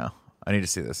logo right now. I need to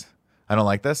see this. I don't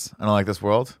like this. I don't like this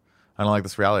world. I don't like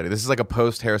this reality. This is like a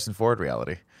post-Harrison Ford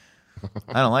reality.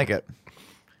 I don't like it.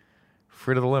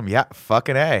 Fruit of the Loom. Yeah,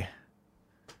 fucking A.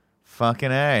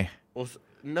 Fucking A. Well,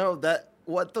 no,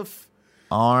 what the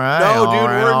All right. No, all dude,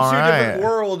 right, we're in all two right. different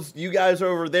worlds. You guys are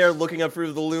over there looking up Fruit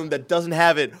of the Loom that doesn't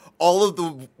have it. All of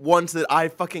the ones that I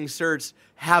fucking searched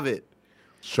have it.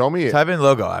 Show me it. Type in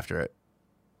logo after it.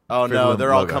 Oh, Fruit of the no, Loom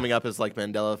they're all logo. coming up as like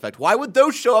Mandela effect. Why would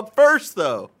those show up first,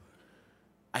 though?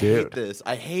 I Dude. hate this.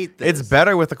 I hate this. It's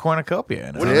better with the cornucopia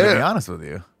in it. I'm going to be honest with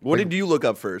you. What did you look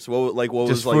up first? What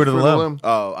Just was like Fruit of the Loom.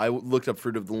 Oh, I looked up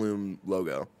Fruit of the Loom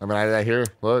logo. I mean, I hear.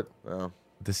 Look. Oh.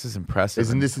 This is impressive.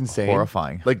 Isn't and this insane?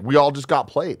 Horrifying. Like, we all just got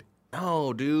played.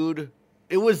 No, dude.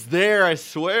 It was there, I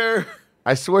swear.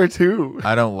 I swear, too.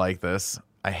 I don't like this.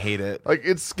 I hate it. Like,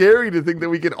 it's scary to think that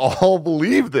we can all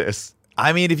believe this.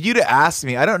 I mean, if you'd asked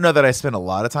me, I don't know that I spent a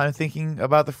lot of time thinking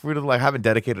about the Fruit of the Loom. I haven't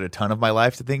dedicated a ton of my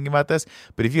life to thinking about this.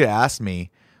 But if you'd asked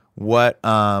me what, click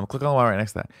on the one right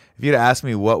next to that. If you'd asked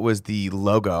me what was the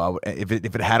logo, if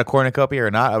it had a cornucopia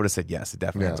or not, I would have said yes, it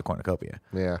definitely has a cornucopia.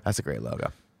 Yeah. That's a great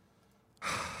logo.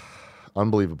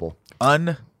 Unbelievable.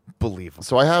 Unbelievable.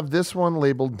 So I have this one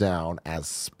labeled down as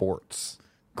sports.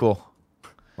 Cool. I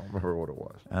don't remember what it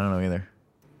was. I don't know either.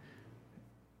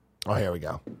 Oh, here we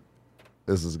go.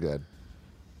 This is good.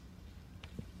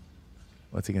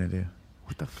 What's he going to do?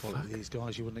 What the fuck? Quality of these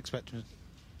guys you wouldn't expect him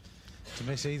to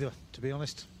miss either, to be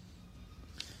honest.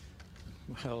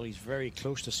 Well, he's very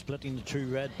close to splitting the two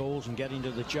red balls and getting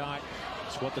to the jack.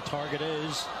 That's what the target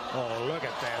is. Oh, look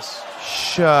at this.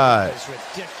 Shut It's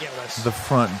ridiculous. the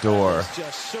front door. It's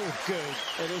just so good.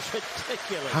 It is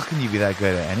ridiculous. How can you be that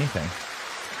good at anything?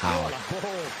 How? What a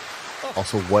ball.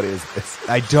 Also, what is this?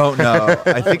 I don't know.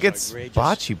 I think it's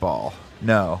bocce ball.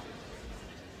 No.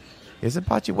 Is it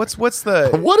bocce? What's the...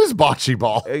 What is bocce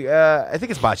ball? I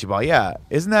think it's bocce ball, yeah.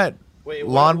 Isn't that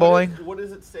lawn bowling? What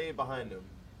does it say behind him?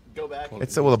 Go back.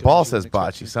 The ball says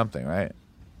bocce something, right?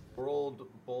 World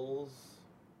Bowls.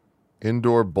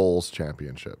 Indoor Bowls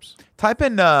Championships. Type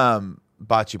in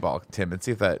bocce ball, Tim, and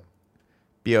see if that...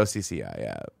 B-O-C-C-I,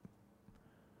 yeah.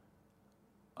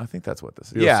 I think that's what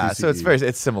this is. Yeah, so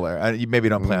it's similar. You maybe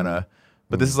don't play on a...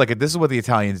 But this is this is what the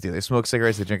Italians do. They smoke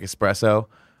cigarettes, they drink espresso,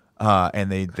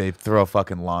 and they throw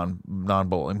fucking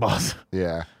non-bowling balls.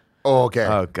 Yeah. Oh, okay.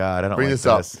 Oh, God, I don't Bring like this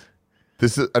up.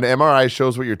 This is an MRI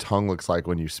shows what your tongue looks like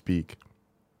when you speak.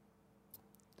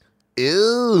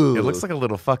 Ew. It looks like a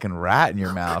little fucking rat in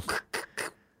your mouth.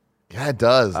 Yeah, it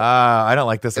does. I don't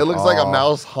like this at all. It looks like a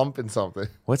mouse humping something.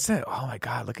 What's that? Oh, my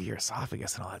God, look at your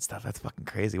esophagus and all that stuff. That's fucking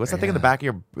crazy. What's that thing in the back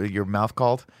of your mouth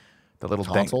called? The little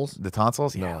tonsils? Thing? The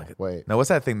tonsils? Yeah. No, wait. No, what's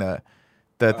that thing the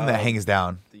thing that hangs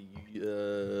down?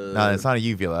 No, it's not a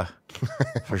uvula.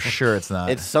 For sure it's not.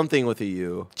 It's something with a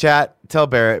U. Chat, tell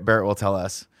Barrett. Barrett will tell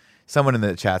us. Someone in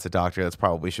the chat's a doctor that's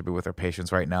probably should be with their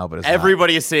patients right now, but it's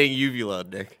everybody is saying uvula,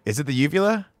 Nick. Is it the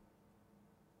uvula?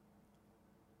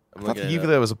 I thought the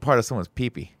uvula was a part of someone's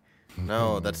pee-pee.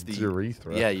 No, that's the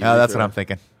urethra. Yeah, urethra. No, that's what I'm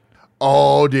thinking.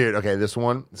 Oh, dude. Okay, this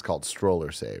one is called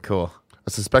stroller save. Cool. A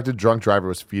suspected drunk driver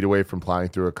was feet away from plowing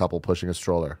through a couple pushing a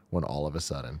stroller when all of a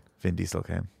sudden Vin Diesel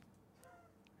came.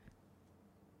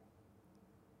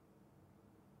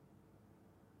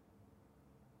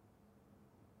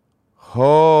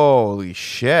 Holy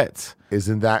shit.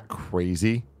 Isn't that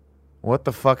crazy? What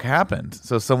the fuck happened?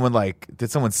 So someone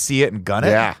did someone see it and gun it?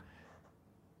 Yeah.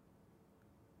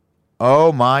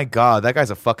 Oh my God, that guy's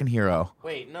a fucking hero.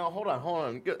 Wait, no, hold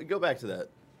on. Go back to that.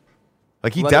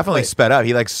 He definitely sped up.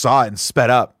 He saw it and sped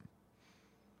up.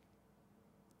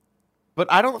 But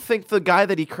I don't think the guy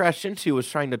that he crashed into was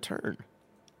trying to turn.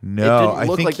 No, I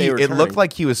think it looked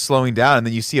like he was slowing down, and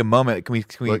then you see a moment. Can we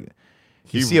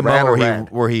you see a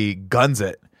moment where he guns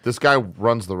it. This guy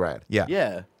runs the red. Yeah.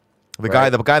 Yeah. The guy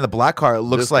in the black car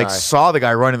looks saw the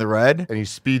guy running the red, and he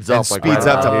speeds up to plant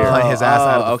his ass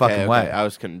out of the fucking way. I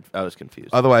was confused.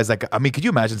 Otherwise, could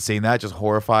you imagine seeing that? Just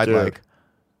horrified, Dude,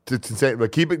 it's insane.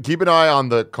 But keep an eye on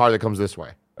the car that comes this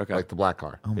way. Okay, like the black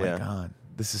car. Oh my God,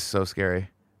 this is so scary.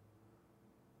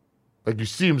 You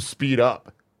see him speed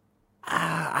up.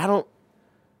 I don't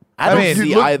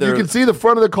see either. You can see the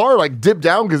front of the car dip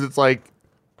down because it's like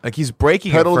he's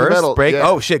braking pedal at first. Metal. Brake. Yeah.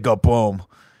 Oh shit! Go boom.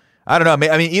 I don't know.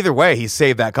 I mean, either way, he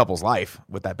saved that couple's life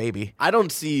with that baby. I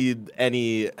don't see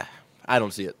any. I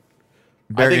don't see it.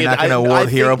 Barry, you're not going to award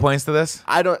hero points to this?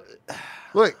 I don't.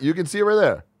 Look, you can see it right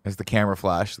there. There's the camera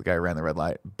flash. The guy ran the red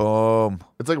light. Boom.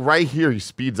 It's right here. He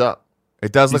speeds up.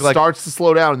 It does look he starts to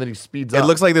slow down and then he speeds up. It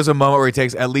looks like there's a moment where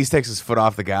he at least takes his foot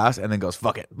off the gas and then goes,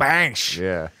 fuck it. Bang.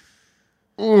 Yeah.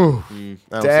 Ooh.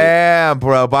 Damn,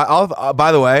 bro.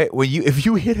 By the way, if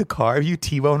you hit a car, if you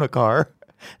T-bone a car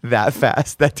that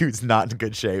fast, that dude's not in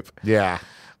good shape. Yeah.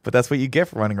 But that's what you get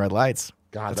for running red lights.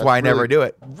 God, that's why I never do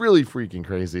it. Really freaking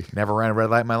crazy. Never ran a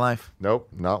red light in my life. Nope,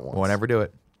 not once. Won't ever do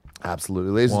it.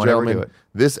 Absolutely. Ladies and gentlemen,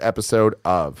 this episode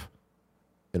of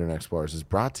Internet Explorers is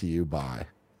brought to you by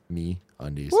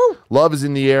MeUndies. Woo! Love is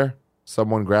in the air.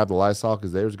 Someone grab the Lysol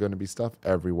because there's going to be stuff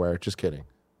everywhere. Just kidding,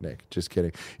 Nick. Just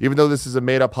kidding. Even though this is a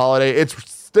made-up holiday, it's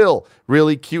still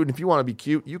really cute. And if you want to be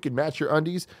cute, you can match your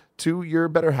undies to your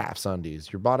better half's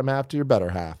undies. Your bottom half to your better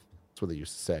half. That's what they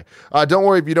used to say. Don't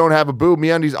worry if you don't have a boob.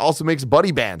 MeUndies also makes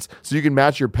buddy bands, so you can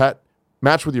match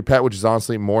with your pet, which is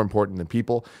honestly more important than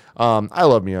people. I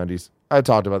love MeUndies. I've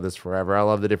talked about this forever. I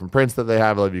love the different prints that they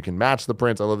have. I love you can match the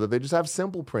prints. I love that they just have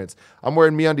simple prints. I'm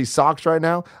wearing MeUndies socks right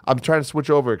now. I'm trying to switch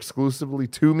over exclusively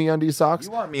to MeUndies socks.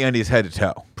 You want MeUndies head to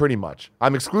toe. Pretty much.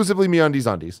 I'm exclusively MeUndies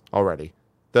undies already.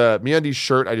 The MeUndies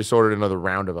shirt, I just ordered another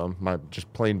round of them. My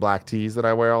just plain black tees that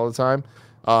I wear all the time.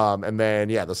 And then,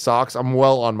 the socks, I'm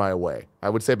well on my way. I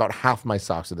would say about half my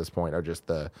socks at this point are just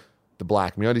the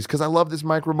black MeUndies because I love this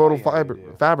micromodal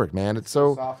fabric, man. It's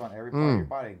so soft on every part of your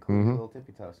body, including the little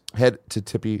tippy toes. Head to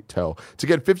tippy toe. To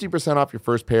get 50% off your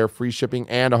first pair, free shipping,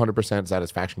 and 100%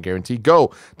 satisfaction guarantee,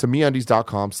 go to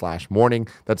MeUndies.com/morning.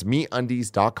 That's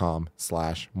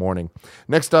MeUndies.com/morning.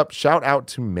 Next up, shout out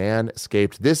to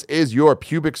Manscaped. This is your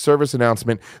pubic service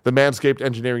announcement. The Manscaped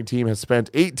engineering team has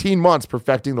spent 18 months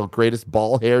perfecting the greatest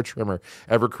ball hair trimmer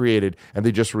ever created, and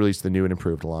they just released the new and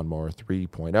improved Lawnmower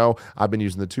 3.0. I've been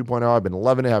using the 2.0. I've been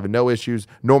loving it, having no issues.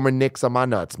 No more nicks on my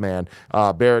nuts, man.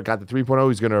 Barrett got the 3.0.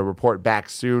 He's going to report back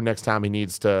soon. Next time he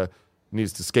needs to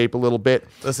scape a little bit.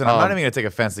 Listen, I'm not even going to take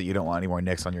offense that you don't want any more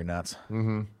nicks on your nuts.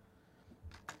 Mm-hmm.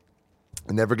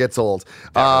 It never gets old.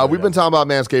 We've been talking about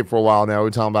Manscaped for a while now.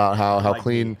 We're talking about how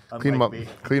clean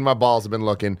my balls have been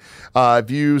looking. If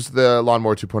you use the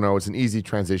Lawnmower 2.0, it's an easy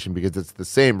transition because it's the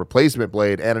same replacement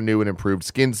blade and a new and improved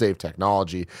skin-safe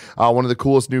technology. One of the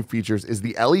coolest new features is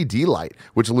the LED light,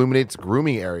 which illuminates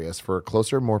grooming areas for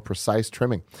closer, more precise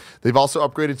trimming. They've also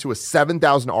upgraded to a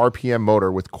 7,000 RPM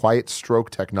motor with quiet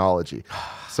stroke technology.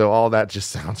 So all that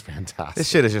just sounds fantastic. This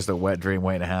shit is just a wet dream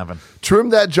waiting to happen. Trim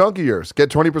that junk of yours. Get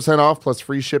 20% off plus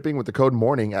free shipping with the code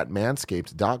MORNING at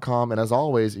manscaped.com. And as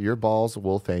always, your balls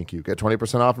will thank you. Get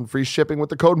 20% off and free shipping with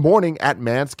the code MORNING at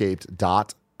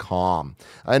manscaped.com.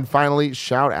 And finally,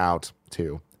 shout out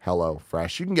to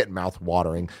HelloFresh. You can get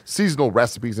mouth-watering seasonal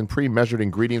recipes and pre-measured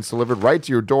ingredients delivered right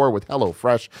to your door with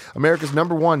HelloFresh, America's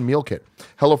 #1 meal kit.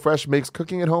 HelloFresh makes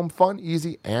cooking at home fun,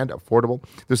 easy, and affordable.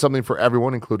 There's something for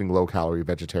everyone, including low-calorie,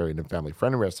 vegetarian, and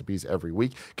family-friendly recipes every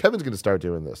week. Kevin's going to start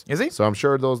doing this. Is he? So I'm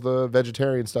sure the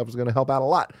vegetarian stuff is going to help out a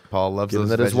lot. Paul loves Given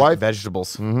those that his wife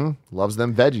vegetables. loves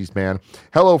them veggies, man.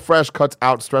 HelloFresh cuts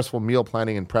out stressful meal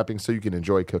planning and prepping so you can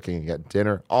enjoy cooking and get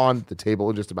dinner on the table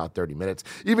in just about 30 minutes,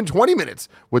 even 20 minutes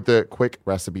with the quick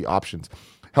recipe options.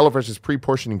 HelloFresh's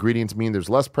pre-portioned ingredients mean there's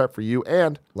less prep for you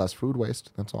and less food waste.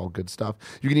 That's all good stuff.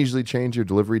 You can easily change your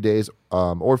delivery days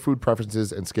or food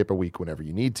preferences and skip a week whenever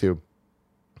you need to. You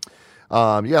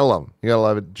gotta love them. You gotta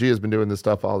love it. Gia's been doing this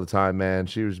stuff all the time, man.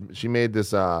 She made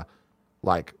this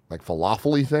like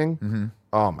falafel-y thing.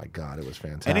 Oh my God, it was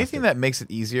fantastic. Anything that makes it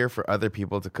easier for other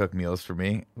people to cook meals for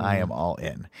me, I am all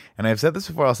in. And I've said this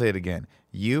before, I'll say it again.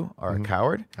 You are a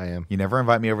coward. I am. You never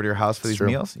invite me over to your house for these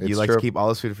meals. You like to keep all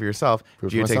this food for yourself.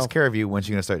 Gia takes care of you. When's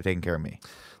she going to start taking care of me?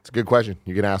 It's a good question.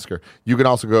 You can ask her. You can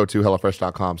also go to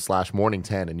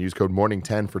HelloFresh.com/morning10 and use code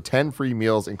morning10 for 10 free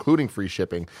meals, including free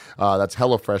shipping. That's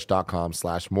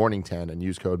HelloFresh.com/morning10 and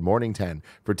use code morning10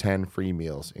 for 10 free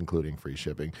meals, including free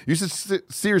shipping. You should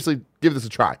seriously give this a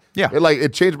try. Yeah.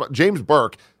 It changed. James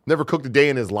Burke never cooked a day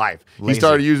in his life. Lazy. He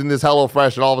started using this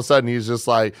HelloFresh, and all of a sudden he's just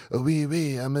like, oh,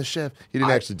 oui, I'm a chef. He didn't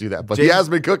actually do that, but he has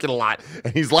been cooking a lot,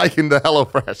 and he's liking the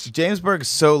HelloFresh. James Berg's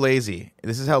so lazy.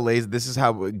 This is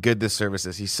how good this service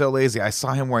is. He's so lazy. I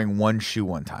saw him wearing one shoe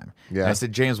one time. Yeah. And I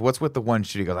said, James, what's with the one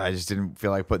shoe? He goes, I just didn't feel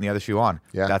like putting the other shoe on.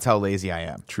 Yeah. That's how lazy I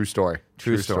am. True story.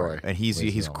 True story. And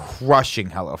he's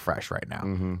crushing HelloFresh right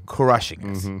now.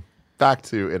 Crushing it. Back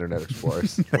to Internet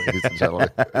Explorers, ladies and gentlemen.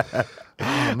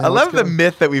 I love the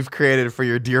myth that we've created for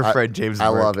your dear friend James Burke. I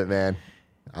love it, man.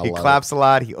 He claps a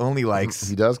lot. He only likes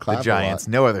he does clap the Giants.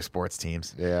 No other sports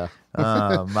teams. Yeah.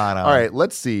 All right,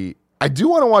 let's see. I do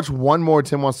want to watch one more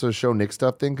Tim Wants to Show Nick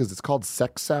stuff thing because it's called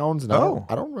Sex Sounds. And I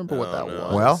don't remember what that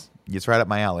was. Well, it's right up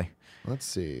my alley. Let's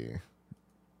see.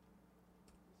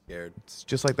 Scared. It's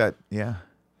just like that. Yeah.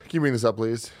 Can you bring this up,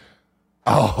 please?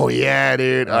 Oh, yeah,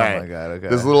 dude. All right. My God. Okay.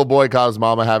 This little boy caught his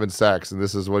mama having sex, and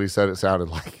this is what he said it sounded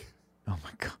like. Oh, my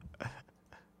God.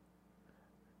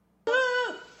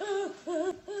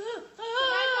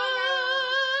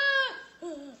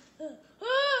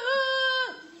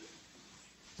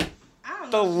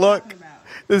 The look,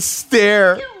 the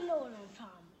stare. You don't know what I'm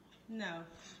talking about. No.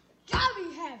 Y'all be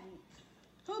having it.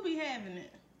 Who be having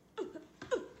it?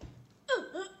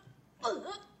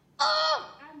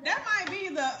 That might be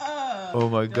the Oh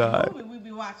my God. movie we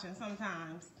be watching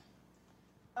sometimes.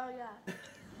 Oh, yeah.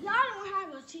 Y'all don't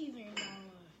have a TV in your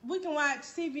room. We can watch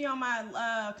TV on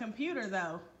my computer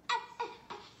though.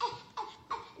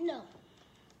 No.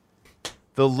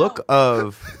 The look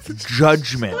of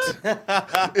judgment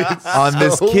on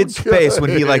this kid's face when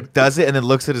he like does it and then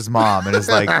looks at his mom and is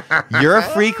like, "You're a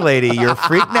freak lady. You're a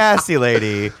freak nasty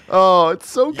lady." Oh, it's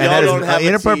so good. And that is an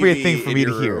inappropriate thing for me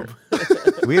to hear.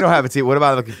 We don't have a TV. What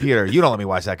about the computer? You don't let me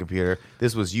watch that computer.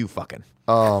 This was you fucking.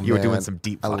 Oh, you were doing some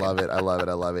deep fucking. I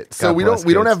love it. So we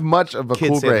don't have much of a kids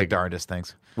Cool say Greg. the darndest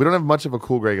things. We don't have much of a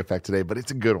Cool Greg effect today, but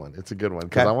it's a good one. It's a good one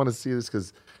because I want to see this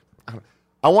because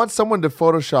I want someone to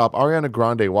Photoshop Ariana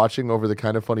Grande watching over the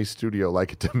Kind of Funny studio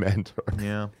like a Dementor.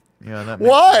 Yeah. That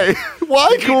Why?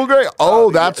 Why Cool Greg?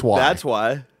 Oh, that's why. That's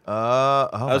why. I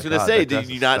was going to say, did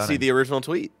you not see the original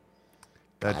tweet?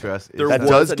 That dress. That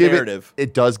does give narrative.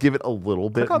 It does give it a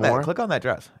little bit more. Click on that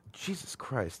dress. Jesus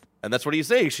Christ. And that's what he's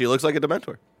saying. She looks like a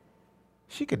Dementor.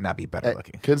 She could not be better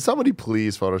looking. Can somebody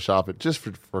please Photoshop it just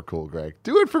for Cool Greg?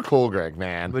 Do it for Cool Greg,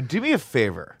 man. But do me a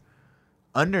favor.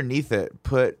 Underneath it,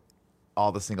 put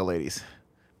All the Single Ladies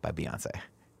by Beyonce.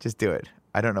 Just do it.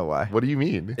 I don't know why. What do you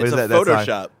mean? It's a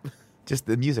Photoshop. Just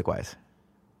the music wise.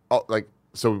 Oh,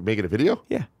 so make it a video?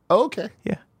 Yeah. Oh, okay.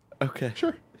 Yeah. Okay.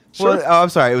 Sure. Well, I'm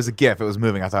sorry. It was a GIF. It was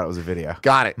moving. I thought it was a video.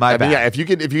 Got it. My bad. Yeah, if you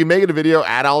can make it a video,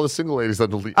 add all the single ladies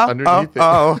underneath it.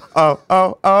 Oh,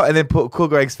 and then put Cool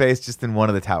Greg's face just in one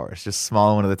of the towers, just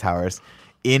small in one of the towers.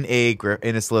 in a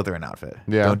Slytherin outfit.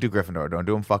 Yeah. Don't do Gryffindor. Don't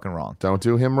do him fucking wrong. Don't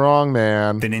do him wrong,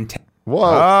 man. Whoa.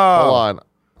 Oh. Hold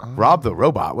on. Rob the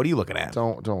robot. What are you looking at?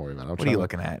 Don't worry about it. What are you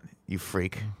looking at? You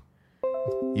freak.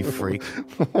 You freak.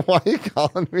 Why are you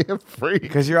calling me a freak?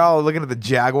 Because you're all looking at the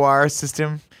Jaguar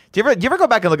system. Do you ever go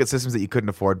back and look at systems that you couldn't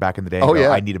afford back in the day? And Oh, go, yeah.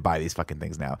 I need to buy these fucking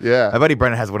things now. Yeah. My buddy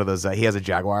Brennan has one of those. He has a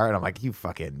Jaguar, and I'm like, you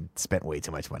fucking spent way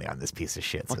too much money on this piece of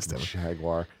shit system.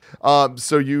 Jaguar.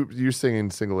 So you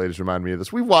singing Single Ladies remind me of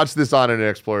this. We've watched this on an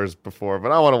Explorerz before,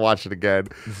 but I want to watch it again.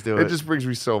 Let's do it. It just brings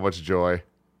me so much joy.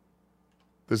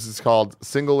 This is called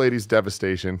Single Ladies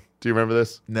Devastation. Do you remember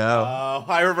this? No. Oh,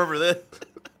 I remember this.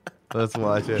 Let's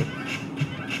watch it.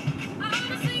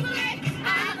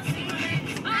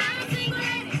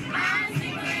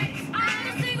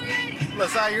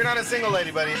 Sorry, you're not a single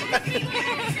lady, buddy.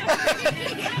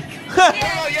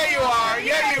 Oh, yeah, you are.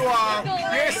 Yeah, you are.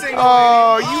 You're a single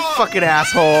Oh, lady. you fucking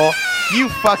asshole. You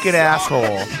fucking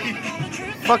asshole.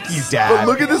 Fuck you, Dad. But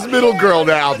look at this middle girl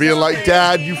now being like,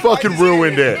 Dad, you fucking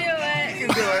ruined it. You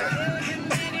can do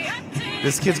it.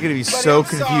 This kid's going to be so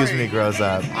confused when he grows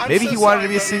up. Maybe he wanted to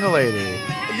be a single lady.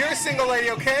 You're a single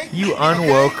lady, okay? You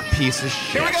unwoke piece of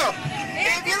shit. Here we go.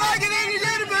 If you like it, then you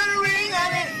gotta put a ring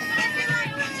on it.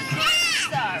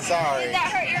 Sorry.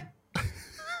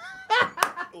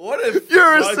 What if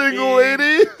You're a single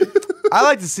lady? I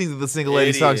like to sing the single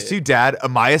lady songs too, Dad.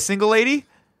 Am I a single lady?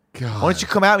 God. Why don't you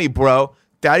come at me, bro?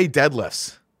 Daddy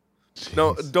deadlifts.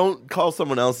 No, don't call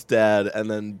someone else dad and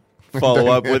then follow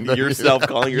up with yourself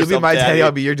calling yourself You'll be my daddy. daddy.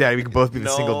 I'll be your daddy. We can both be the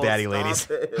No, single daddy stop ladies.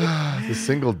 it. The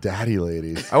single daddy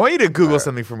ladies. I want you to Google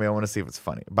something for me. I want to see if it's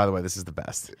funny. By the way, this is the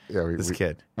best. Yeah, This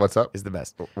kid What's up? is the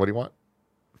best. What do you want?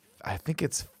 I think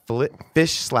it's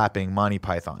fish slapping Monty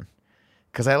Python.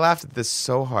 Because I laughed at this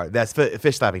so hard. That's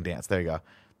fish slapping dance. There you go.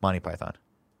 Monty Python.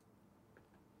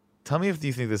 Tell me if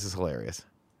you think this is hilarious.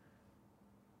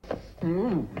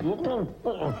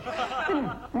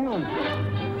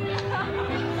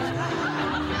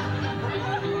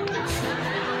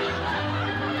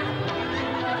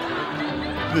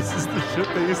 This is the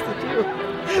shit they used to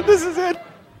do. This is it.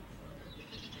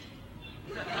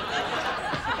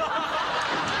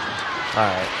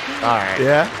 All right.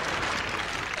 Yeah.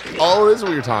 Oh, this is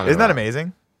what you're talking Isn't that about.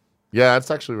 amazing? Yeah,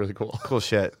 it's actually really cool. Cool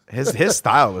shit. His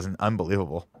style was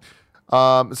unbelievable.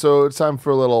 So it's time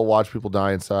for a little watch people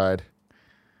die inside.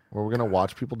 Where we're gonna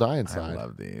watch people die inside. I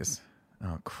love these.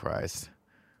 Oh Christ.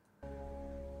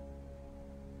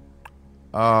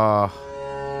 Oh.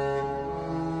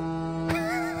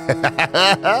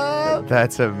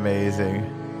 That's amazing.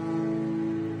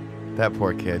 That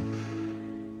poor kid.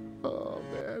 Oh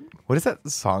man. What is that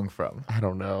song from? I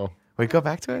don't know. Wait, go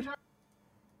back to it.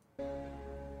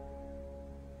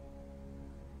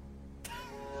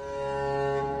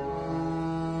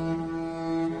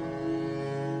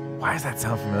 Why does that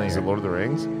sound familiar? Is it Lord of the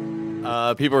Rings?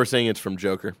 People are saying it's from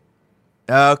Joker.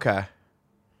 Okay.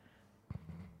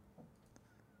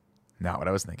 Not what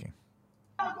I was thinking.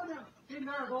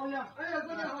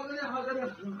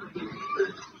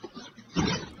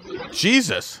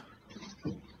 Jesus.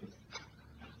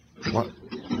 What?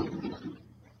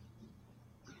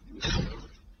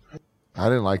 I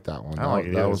didn't like that one. I don't like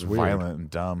it. That It was weird. violent and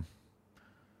dumb.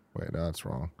 Wait, no, that's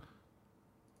wrong.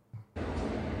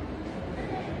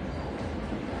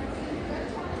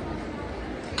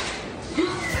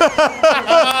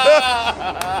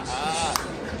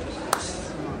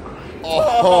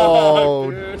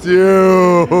 Oh,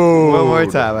 dude. One more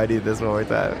time. I need this one more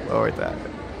time. One more time.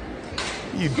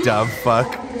 You dumb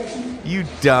fuck. You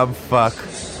dumb fuck.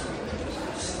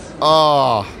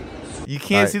 Oh. You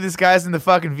can't see this guy's in the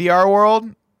fucking VR world?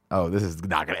 Oh, this is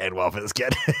not going to end well for this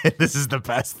kid. This is the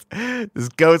best. This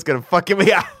goat's going to fucking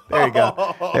me out. There you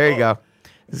go. There you go.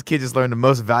 This kid just learned the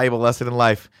most valuable lesson in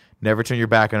life. Never turn your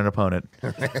back on an opponent.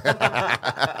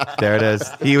 There it is.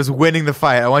 He was winning the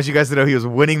fight. I want you guys to know he was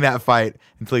winning that fight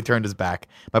until he turned his back.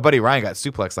 My buddy Ryan got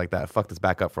suplexed like that. Fucked his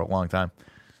back up for a long time.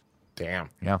 Damn.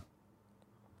 Yeah.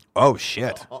 Oh,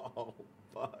 shit. Oh,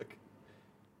 fuck.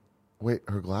 Wait,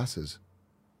 her glasses.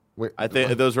 Wait. I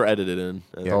think those were edited in.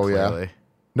 Yeah, Oh, clearly. yeah.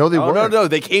 No, they weren't. No,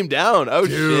 they came down. Oh,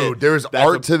 Dude, shit. there's That's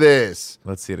art to this.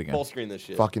 Let's see it again. Full screen this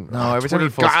shit. Fucking No, every time you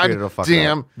full screen it, it'll fuck it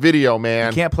damn up. video,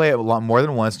 man. You can't play it a lot more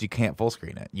than once. You can't full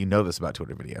screen it. You know this about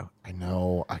Twitter video. I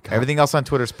know. Everything else on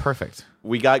Twitter is perfect.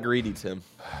 We got greedy, Tim.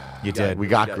 You did. We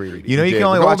got greedy. You know you did. can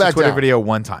only We're going watch a back Twitter down. video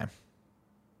one time.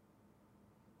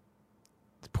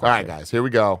 All right, guys, here we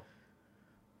go.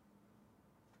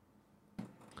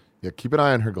 Yeah, keep an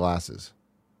eye on her glasses.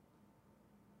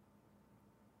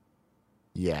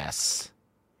 Yes.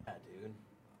 Yeah, dude.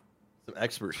 Some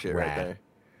expert shit Rad. right there.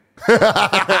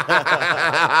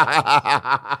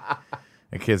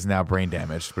 The kid's now brain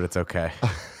damaged, but it's okay.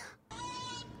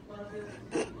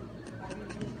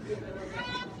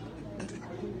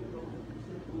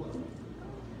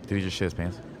 Did he just shit his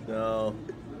pants? No.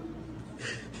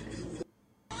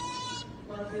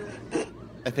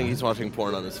 I think he's watching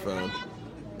porn on his phone.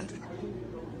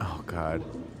 Oh, God.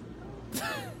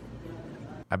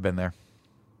 I've been there.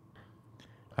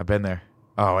 I've been there.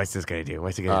 Oh, what's this gonna do?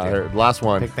 What's he gonna do? Last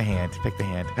one. Pick the hand. Pick the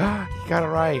hand. He got it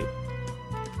right.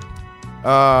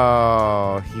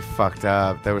 Oh, he fucked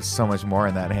up. There was so much more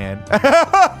in that hand.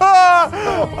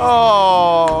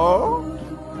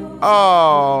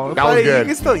 Oh. That was good. You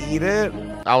can still eat it.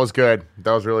 That was good.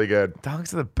 That was really good.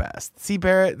 Dogs are the best. See,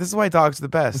 Barrett, this is why dogs are the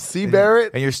best. See,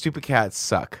 Barrett? And your stupid cats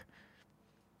suck.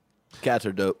 Cats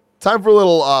are dope. Time for a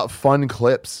little fun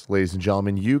clips, ladies and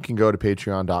gentlemen. You can go to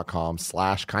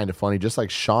patreon.com/kindafunny, just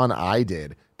like Sean I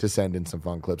did, to send in some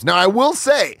fun clips. Now, I will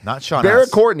say, not Sean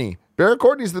Barrett Courtney. Barrett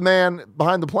Courtney's the man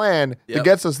behind the plan that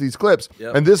gets us these clips.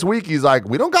 Yep. And this week, he's like,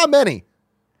 we don't got many.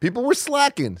 People were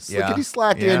slacking. Slickety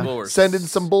slacking, sending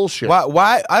some bullshit.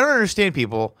 Why? I don't understand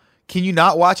people. Can you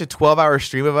not watch a 12-hour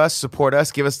stream of us, support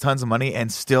us, give us tons of money, and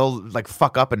still like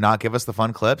fuck up and not give us the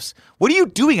fun clips? What are you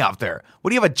doing out there?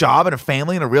 What do you have, a job and a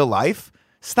family and a real life?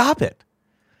 Stop it.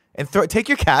 And take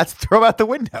your cats, throw them out the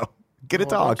window. Get a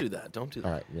dog. Don't do that. Don't do that.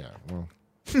 All right, yeah. Well,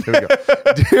 here we go.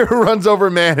 Deer runs over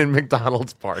man in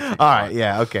McDonald's park. All right,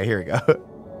 yeah, okay, here we go.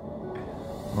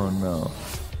 Oh, no.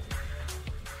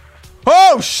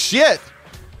 Oh, shit!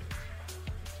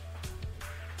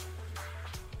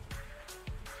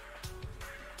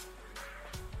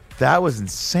 That was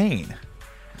insane.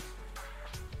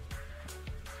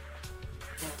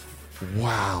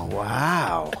 Wow.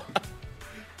 Wow.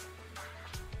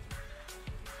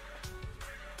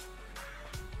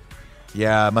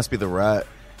 Yeah, it must be the rut.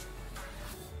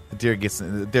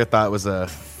 The deer thought it was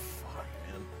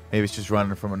maybe it's just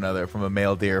running from a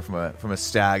male deer, from a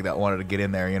stag that wanted to get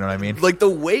in there. You know what I mean? Like the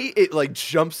way it like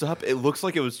jumps up, it looks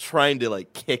like it was trying to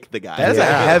like kick the guy. That is a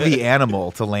heavy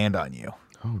animal to land on you.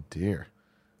 Oh dear.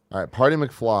 All right, Party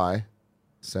McFly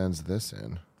sends this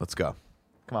in. Let's go.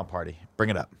 Come on, Party. Bring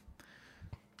it up.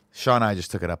 Sean and I just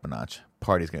took it up a notch.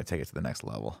 Party's going to take it to the next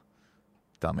level.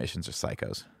 Dalmatians are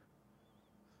psychos.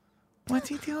 What's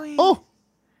he doing? Oh.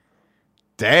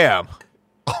 Damn.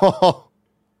 Oh.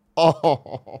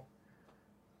 Oh.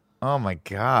 Oh, my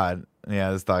God.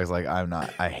 Yeah, this dog's like,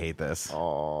 I hate this.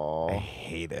 Oh. I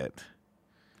hate it.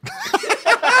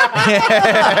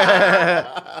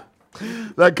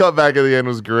 That cutback at the end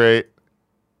was great.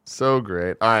 So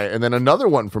great. All right, and then another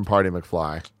one from Party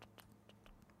McFly.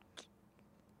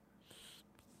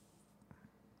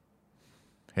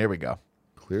 Here we go.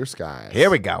 Clear skies.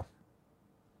 Here we go.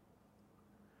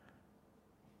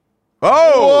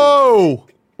 Oh!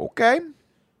 Whoa! Okay.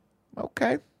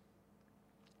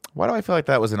 Why do I feel like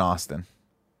that was in Austin?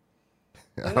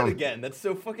 Again, that's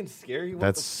so fucking scary.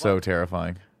 That's so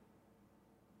terrifying.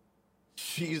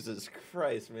 Jesus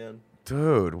Christ, man.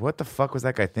 Dude, what the fuck was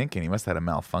that guy thinking? He must have had a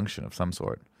malfunction of some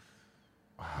sort.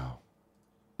 Wow.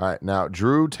 All right, now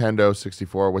Drew Tendo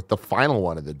 64 with the final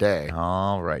one of the day.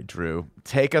 All right, Drew.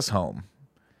 Take us home.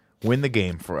 Win the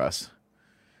game for us.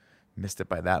 Missed it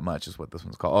by that much is what this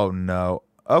one's called. Oh, no.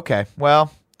 Okay,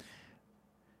 well,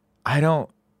 I don't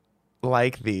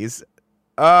like these.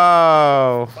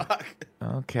 Oh. Fuck.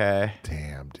 Okay.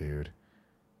 Damn, dude.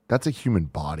 That's a human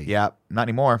body. Yeah, not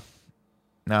anymore.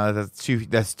 No,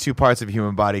 that's two parts of a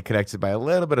human body connected by a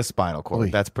little bit of spinal cord.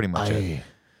 Oy. That's pretty much it.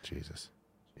 Jesus.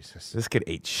 This kid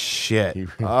ate shit. He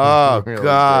Oh, really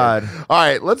God. did. All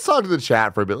right, let's talk to the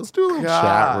chat for a bit. Let's do a little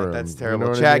chat room. That's You terrible.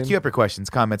 know what Chat, I mean? queue up your questions,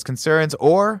 comments, concerns,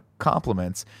 or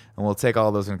compliments, and we'll take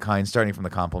all those in kind, starting from the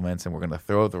compliments, and we're going to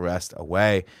throw the rest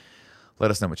away.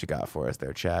 Let us know what you got for us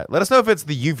there, chat. Let us know if it's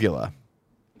the uvula.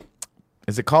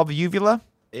 Is it called the uvula?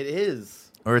 It is.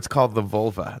 Or it's called the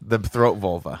vulva, the throat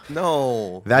vulva.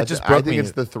 No. That just broke me. I think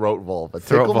it's the throat vulva.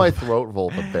 Throat Tickle vulva. my throat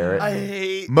vulva, Barrett. I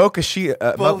hate Mocha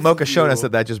both of Shona you.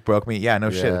 said that just broke me. Yeah,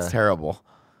 no shit. It's terrible.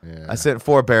 Yeah. I sent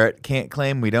 4, Barrett. Can't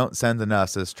claim we don't send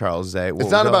enough, says Charles Zay. It's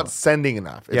not about sending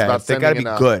enough. It's Yeah, about they sending gotta be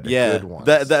enough good. Yeah, good ones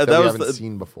that we was haven't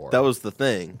seen before. That was the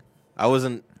thing. I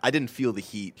didn't feel the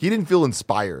heat. He didn't feel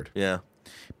inspired. Yeah.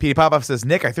 Petey Popoff says,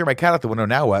 Nick, I threw my cat out the window.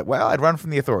 Now what? Well, I'd run from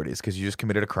the authorities because you just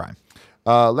committed a crime.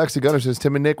 Lexi Gunner says,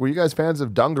 Tim and Nick, were you guys fans of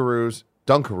Dunkaroos?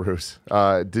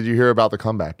 Did you hear about the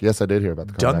comeback? Yes, I did hear about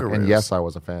the comeback. Dunkaroos? And yes, I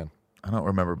was a fan. I don't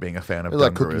remember being a fan of They're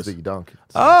like Dunkaroos. cookies that you dunk.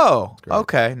 Oh, great.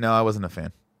 okay. No, I wasn't a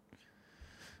fan.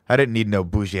 I didn't need no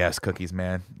bougie ass cookies,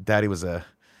 man. Daddy was an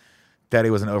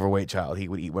overweight child. He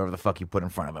would eat whatever the fuck you put in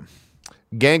front of him.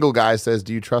 Gangle Guy says,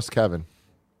 do you trust Kevin?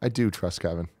 I do trust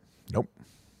Kevin. Nope.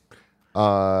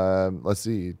 Let's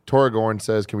see. Toragorn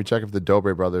says, "Can we check if the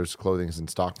Dobre Brothers clothing is in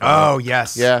stock?" Oh,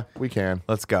 yes. Yeah, we can.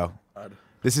 Let's go.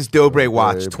 This is Dobre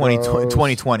Watch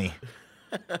 2020.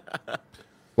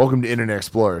 Welcome to Internet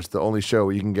Explorers, the only show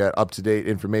where you can get up-to-date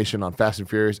information on Fast and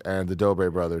Furious and the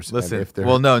Dobre Brothers. Listen, and if their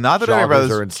well, no, not the Dobre joggers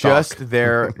Brothers, are in stock. just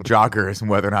their joggers and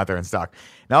whether or not they're in stock.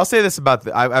 Now, I'll say this about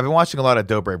I've been watching a lot of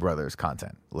Dobre Brothers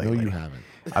content lately. No, you haven't.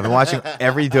 I've been watching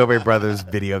every Dobre Brothers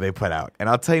video they put out. And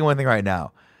I'll tell you one thing right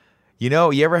now. You know,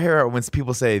 you ever hear when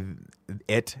people say,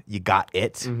 you got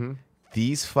it? Mm-hmm.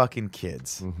 These fucking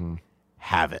kids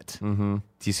have it. Mm-hmm. Do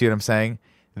you see what I'm saying?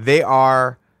 They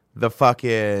are the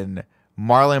fucking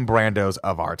Marlon Brandos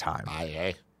of our time.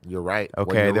 Hey, you're right. Okay,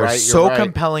 When they're you're right, so you're right.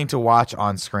 compelling to watch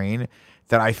on screen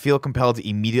that I feel compelled to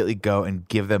immediately go and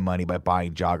give them money by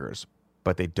buying joggers,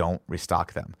 but they don't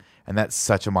restock them. And that's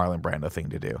such a Marlon Brando thing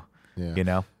to do. Yeah. You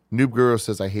know? Noob Guru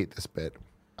says, "I hate this bit.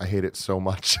 I hate it so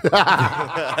much."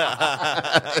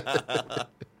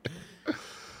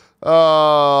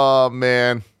 Oh,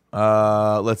 man.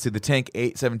 Let's see. The Tank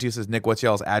 872 says, "Nick, what's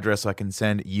y'all's address so I can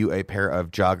send you a pair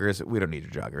of joggers?" We don't need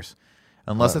your joggers.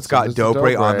 Unless it's got send us the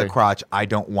Dobre on the Dobre. crotch, I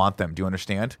don't want them. Do you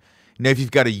understand? Now, if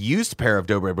you've got a used pair of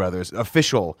Dobre Brothers,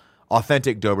 official,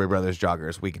 authentic Dobre Brothers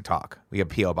joggers, we can talk. We have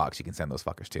P.O. Box. You can send those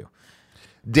fuckers too.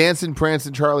 Dancing,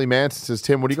 Prancing, Charlie Manson says,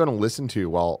 "Tim, what are you going to listen to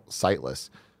while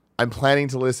sightless?" I'm planning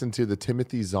to listen to the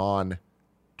Timothy Zahn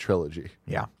trilogy.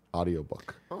 Yeah.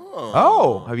 Audiobook.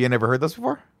 Oh, have you never heard those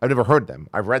before? I've never heard them.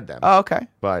 I've read them. Oh, okay.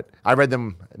 But I read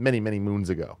them many, many moons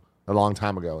ago. A long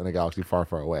time ago in a galaxy far,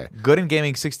 far away. Good in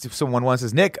Gaming 611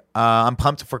 says, "Nick, I'm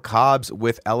pumped for Cobbs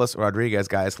with Ellis Rodriguez.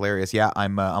 Guys, hilarious. Yeah,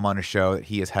 I'm on a show that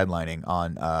he is headlining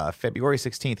on February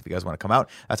 16th. If you guys want to come out,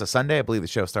 that's a Sunday. I believe the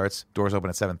show starts. Doors open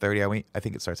at 7:30. I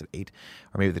think it starts at 8,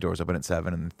 or maybe the doors open at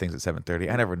 7 and things at 7:30.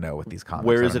 I never know with these comics.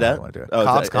 Where is I it don't know at? how I wanna do it. Oh,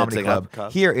 Cobbs it's Comedy at Club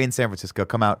Cobbs. here in San Francisco.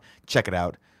 Come out, check it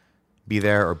out. Be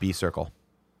there or be circle.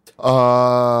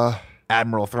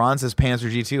 Admiral Thrawn says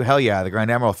Panzer G2. Hell yeah, the Grand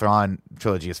Admiral Thrawn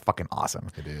trilogy is fucking awesome.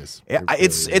 It is.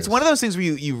 It's one of those things where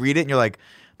you read it and you're like,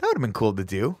 that would have been cool to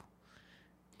do.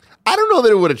 I don't know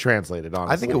that it would have translated,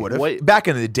 honestly. I think it would have. Back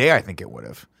in the day, I think it would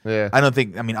have. Yeah. I don't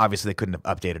think, obviously they couldn't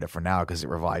have updated it for now because it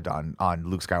relied on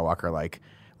Luke Skywalker, like,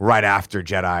 right after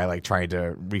Jedi, like, trying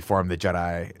to reform the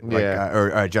Jedi, like,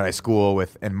 or Jedi school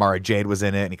and Mara Jade was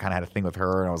in it, and he kind of had a thing with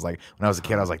her, and I was like, when I was a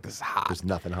kid, I was like, this is hot. There's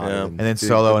nothing hotter than And then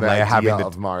Solo and Leia having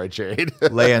of Mara Jade.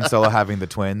 Leia and Solo having the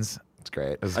twins. It's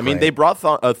great. I mean, they brought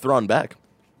Thrawn back,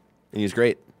 and he's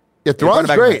great. Yeah, Thrawn's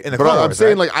great. in the But Clone I'm Wars,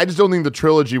 saying, right? like, I just don't think the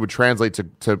trilogy would translate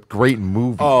to great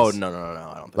movies. Oh, no.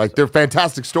 I don't think Like, they're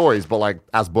fantastic stories, but, like,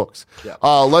 as books. Yeah.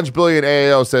 Lunch Billion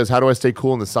AAO says, "How do I stay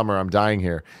cool in the summer? I'm dying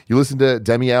here." You listen to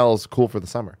Demi L's Cool for the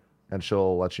Summer, and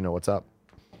she'll let you know what's up.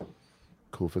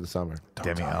 Cool for the Summer.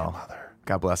 Demi L.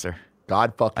 God bless her.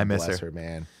 God fucking I miss bless her. her,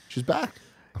 man. She's back.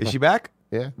 Is she back?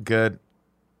 Yeah. Good.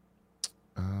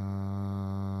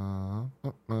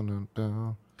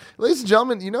 Ladies and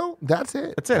gentlemen, that's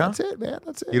it. That's it, huh? That's it, man.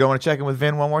 That's it. You don't want to check in with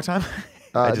Vin one more time?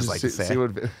 I just like to say. see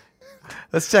what Vin-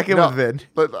 Let's check in with Vin.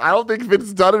 But I don't think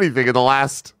Vin's done anything in the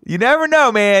last. You never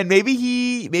know, man. Maybe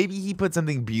he put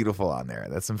something beautiful on there.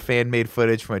 That's some fan made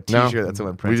footage from a T-shirt that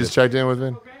someone We printed. just checked in with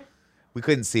Vin. We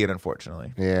couldn't see it,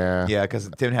 unfortunately. Yeah. Yeah, because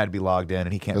Tim had to be logged in,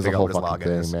 and he can't There's a figure out whole what his fucking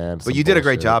login thing, is. man. But Some you did a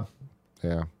great bullshit. job.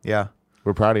 Yeah. Yeah,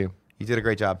 We're proud of you. you did a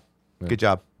great job. Good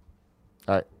job.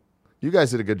 All right. You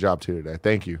guys did a good job too today.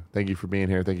 Thank you. Thank you for being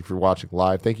here. Thank you for watching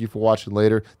live. Thank you for watching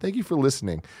later. Thank you for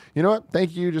listening. You know what?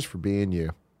 Thank you just for being you.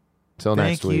 Till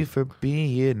next week. Thank you for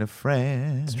being a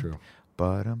friend. It's true.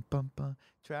 Ba-dum-bum-bum.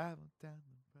 Travel down.